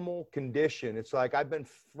normal condition. It's like I've been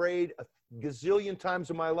afraid a gazillion times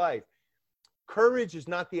in my life. Courage is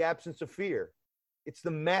not the absence of fear. It's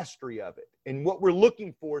the mastery of it. And what we're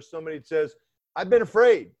looking for is somebody that says, I've been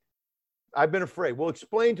afraid. I've been afraid. Well,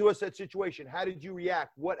 explain to us that situation. How did you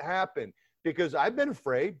react? What happened? Because I've been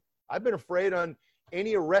afraid. I've been afraid on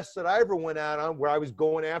any arrests that I ever went out on where I was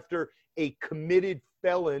going after a committed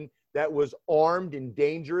felon that was armed and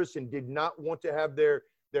dangerous and did not want to have their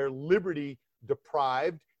liberty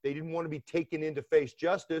deprived. They didn't want to be taken in to face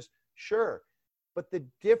justice. Sure. But the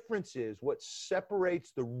difference is what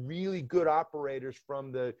separates the really good operators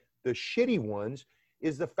from the shitty ones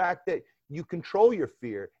is the fact that you control your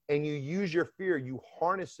fear and you use your fear. You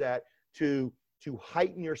harness that to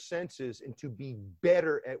heighten your senses and to be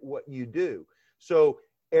better at what you do. So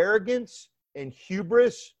arrogance and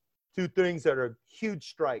hubris, two things that are huge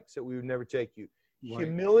strikes that we would never take you. Right.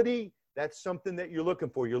 Humility, that's something that you're looking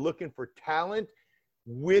for. You're looking for talent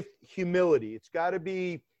with humility. It's got to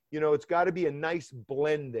be, you know, it's got to be a nice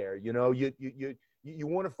blend there. You know, you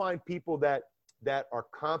want to find people that are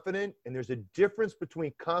confident, and there's a difference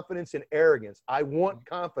between confidence and arrogance. I want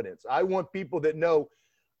confidence. I want people that know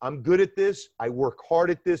I'm good at this. I work hard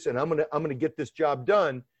at this, and I'm gonna get this job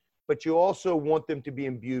done. But you also want them to be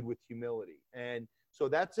imbued with humility. And so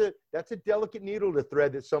that's a delicate needle to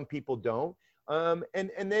thread that some people don't.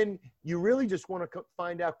 And then you really just want to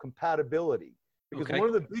find out compatibility, because one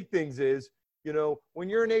of the big things is, you know, when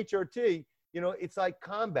you're an HRT, you know, it's like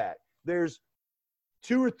combat. There's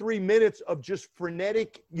 2 or 3 minutes of just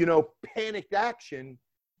frenetic, you know, panicked action,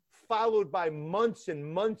 followed by months and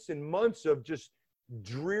months and months of just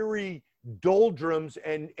dreary doldrums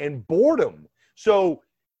and boredom. So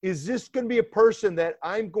is this going to be a person that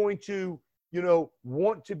I'm going to, you know,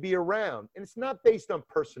 want to be around? And it's not based on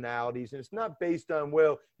personalities, and it's not based on,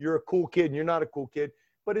 well, you're a cool kid and you're not a cool kid,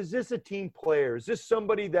 but is this a team player? Is this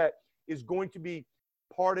somebody that is going to be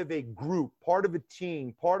part of a group, part of a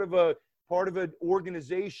team, part of an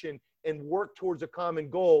organization and work towards a common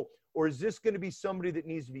goal? Or is this going to be somebody that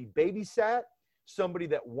needs to be babysat, somebody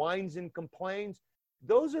that whines and complains?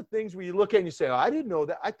 Those are things where you look at and you say, oh, I didn't know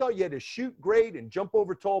that. I thought you had to shoot great and jump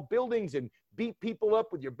over tall buildings and beat people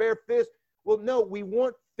up with your bare fist. Well, no, we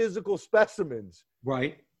want physical specimens.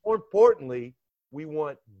 Right. More importantly, we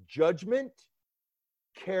want judgment,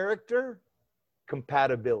 character,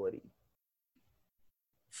 compatibility.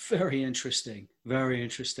 Very interesting. Very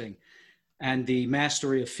interesting. And the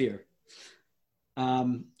mastery of fear.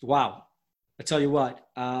 Wow. I tell you what,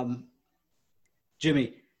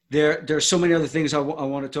 Jimmy, there's so many other things I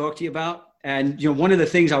want to talk to you about. And, you know, one of the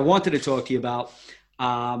things I wanted to talk to you about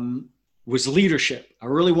was leadership. I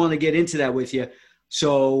really want to get into that with you.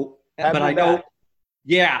 So, but I know,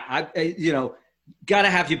 yeah, you know, got to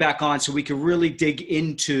have you back on so we can really dig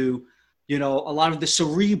into, you know, a lot of the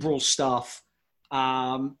cerebral stuff.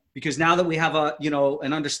 Because now that we have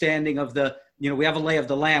an understanding of we have a lay of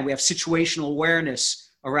the land, we have situational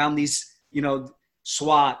awareness around these, you know,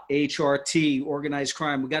 SWAT, HRT, organized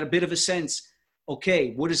crime. We got a bit of a sense,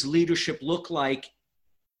 okay, what does leadership look like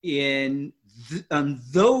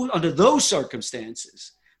under those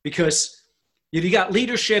circumstances? Because if you got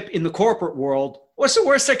leadership in the corporate world, what's the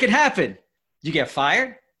worst that could happen? You get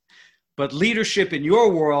fired. But leadership in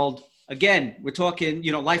your world, again, we're talking,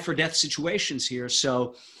 you know, life or death situations here.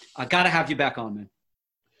 So I got to have you back on, man.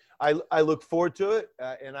 I look forward to it,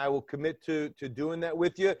 and I will commit to doing that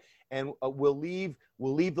with you. And we'll leave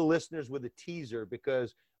the listeners with a teaser,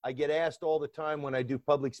 because I get asked all the time when I do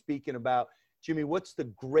public speaking about, Jimmy, what's the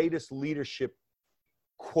greatest leadership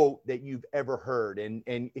quote that you've ever heard. And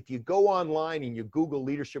if you go online and you Google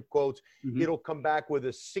leadership quotes, it'll come back with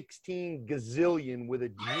a 16 gazillion with a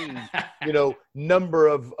G, number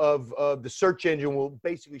of the search engine will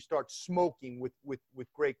basically start smoking with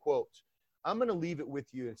great quotes. I'm going to leave it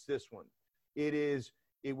with you. It's this one.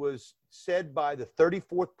 It was said by the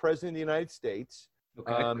 34th president of the United States.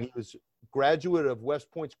 Okay. He was graduate of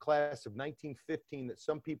West Point's class of 1915 that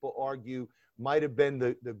some people argue might have been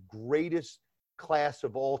the greatest class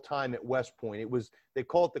of all time at West Point. They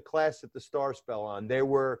call it the class that the stars fell on. There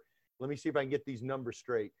were, let me see if I can get these numbers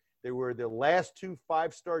straight. There were the last 2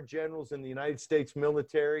 5-star generals in the United States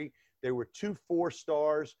military. There were 2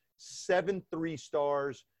 4-stars, 7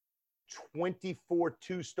 3-stars, 24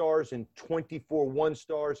 2-stars, and 24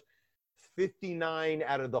 1-stars. 59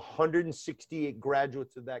 out of the 168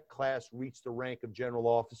 graduates of that class reached the rank of general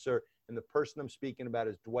officer. And the person I'm speaking about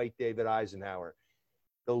is Dwight David Eisenhower,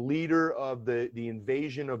 the leader of the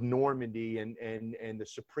invasion of Normandy and the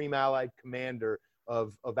supreme Allied commander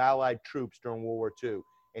of Allied troops during World War II.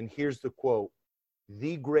 And here's the quote,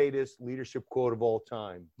 the greatest leadership quote of all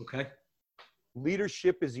time. Okay.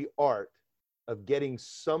 Leadership is the art of getting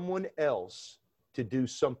someone else to do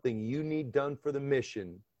something you need done for the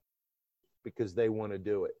mission because they want to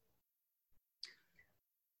do it.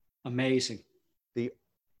 Amazing.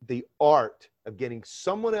 The art of getting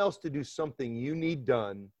someone else to do something you need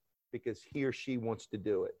done because he or she wants to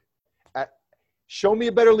do it. Show me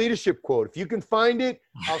a better leadership quote. If you can find it,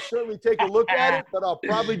 I'll certainly take a look at it, but I'll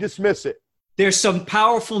probably dismiss it. There's some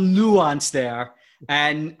powerful nuance there.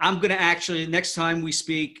 And I'm going to actually, next time we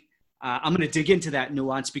speak, I'm going to dig into that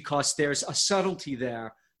nuance because there's a subtlety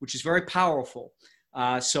there, which is very powerful.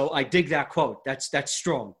 So I dig that quote. That's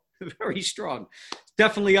strong, very strong.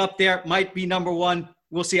 Definitely up there. Might be number one.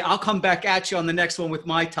 We'll see. I'll come back at you on the next one with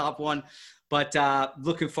my top one, but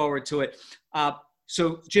looking forward to it.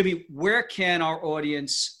 So Jimmy, where can our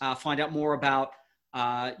audience find out more about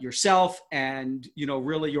yourself and,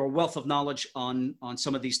 really your wealth of knowledge on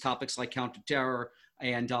some of these topics like counterterror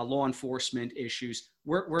and law enforcement issues?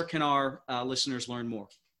 Where can our listeners learn more?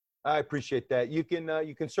 I appreciate that. You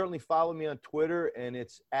can certainly follow me on Twitter, and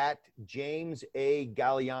it's at James A.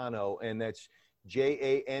 Gagliano, and that's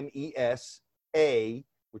JAMESA,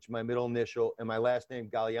 which is my middle initial, and my last name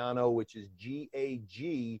Gagliano, which is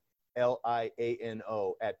GAGLIANO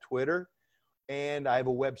at Twitter. And I have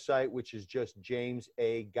a website which is just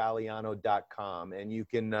jamesagalliano.com, and you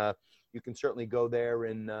can certainly go there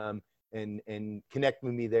and connect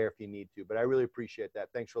with me there if you need to. But I really appreciate that.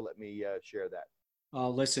 Thanks for letting me share that.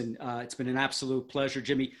 Listen, it's been an absolute pleasure,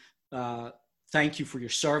 Jimmy. Thank you for your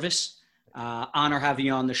service. Honor having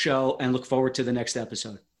you on the show, and look forward to the next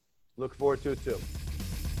episode. Look forward to it too.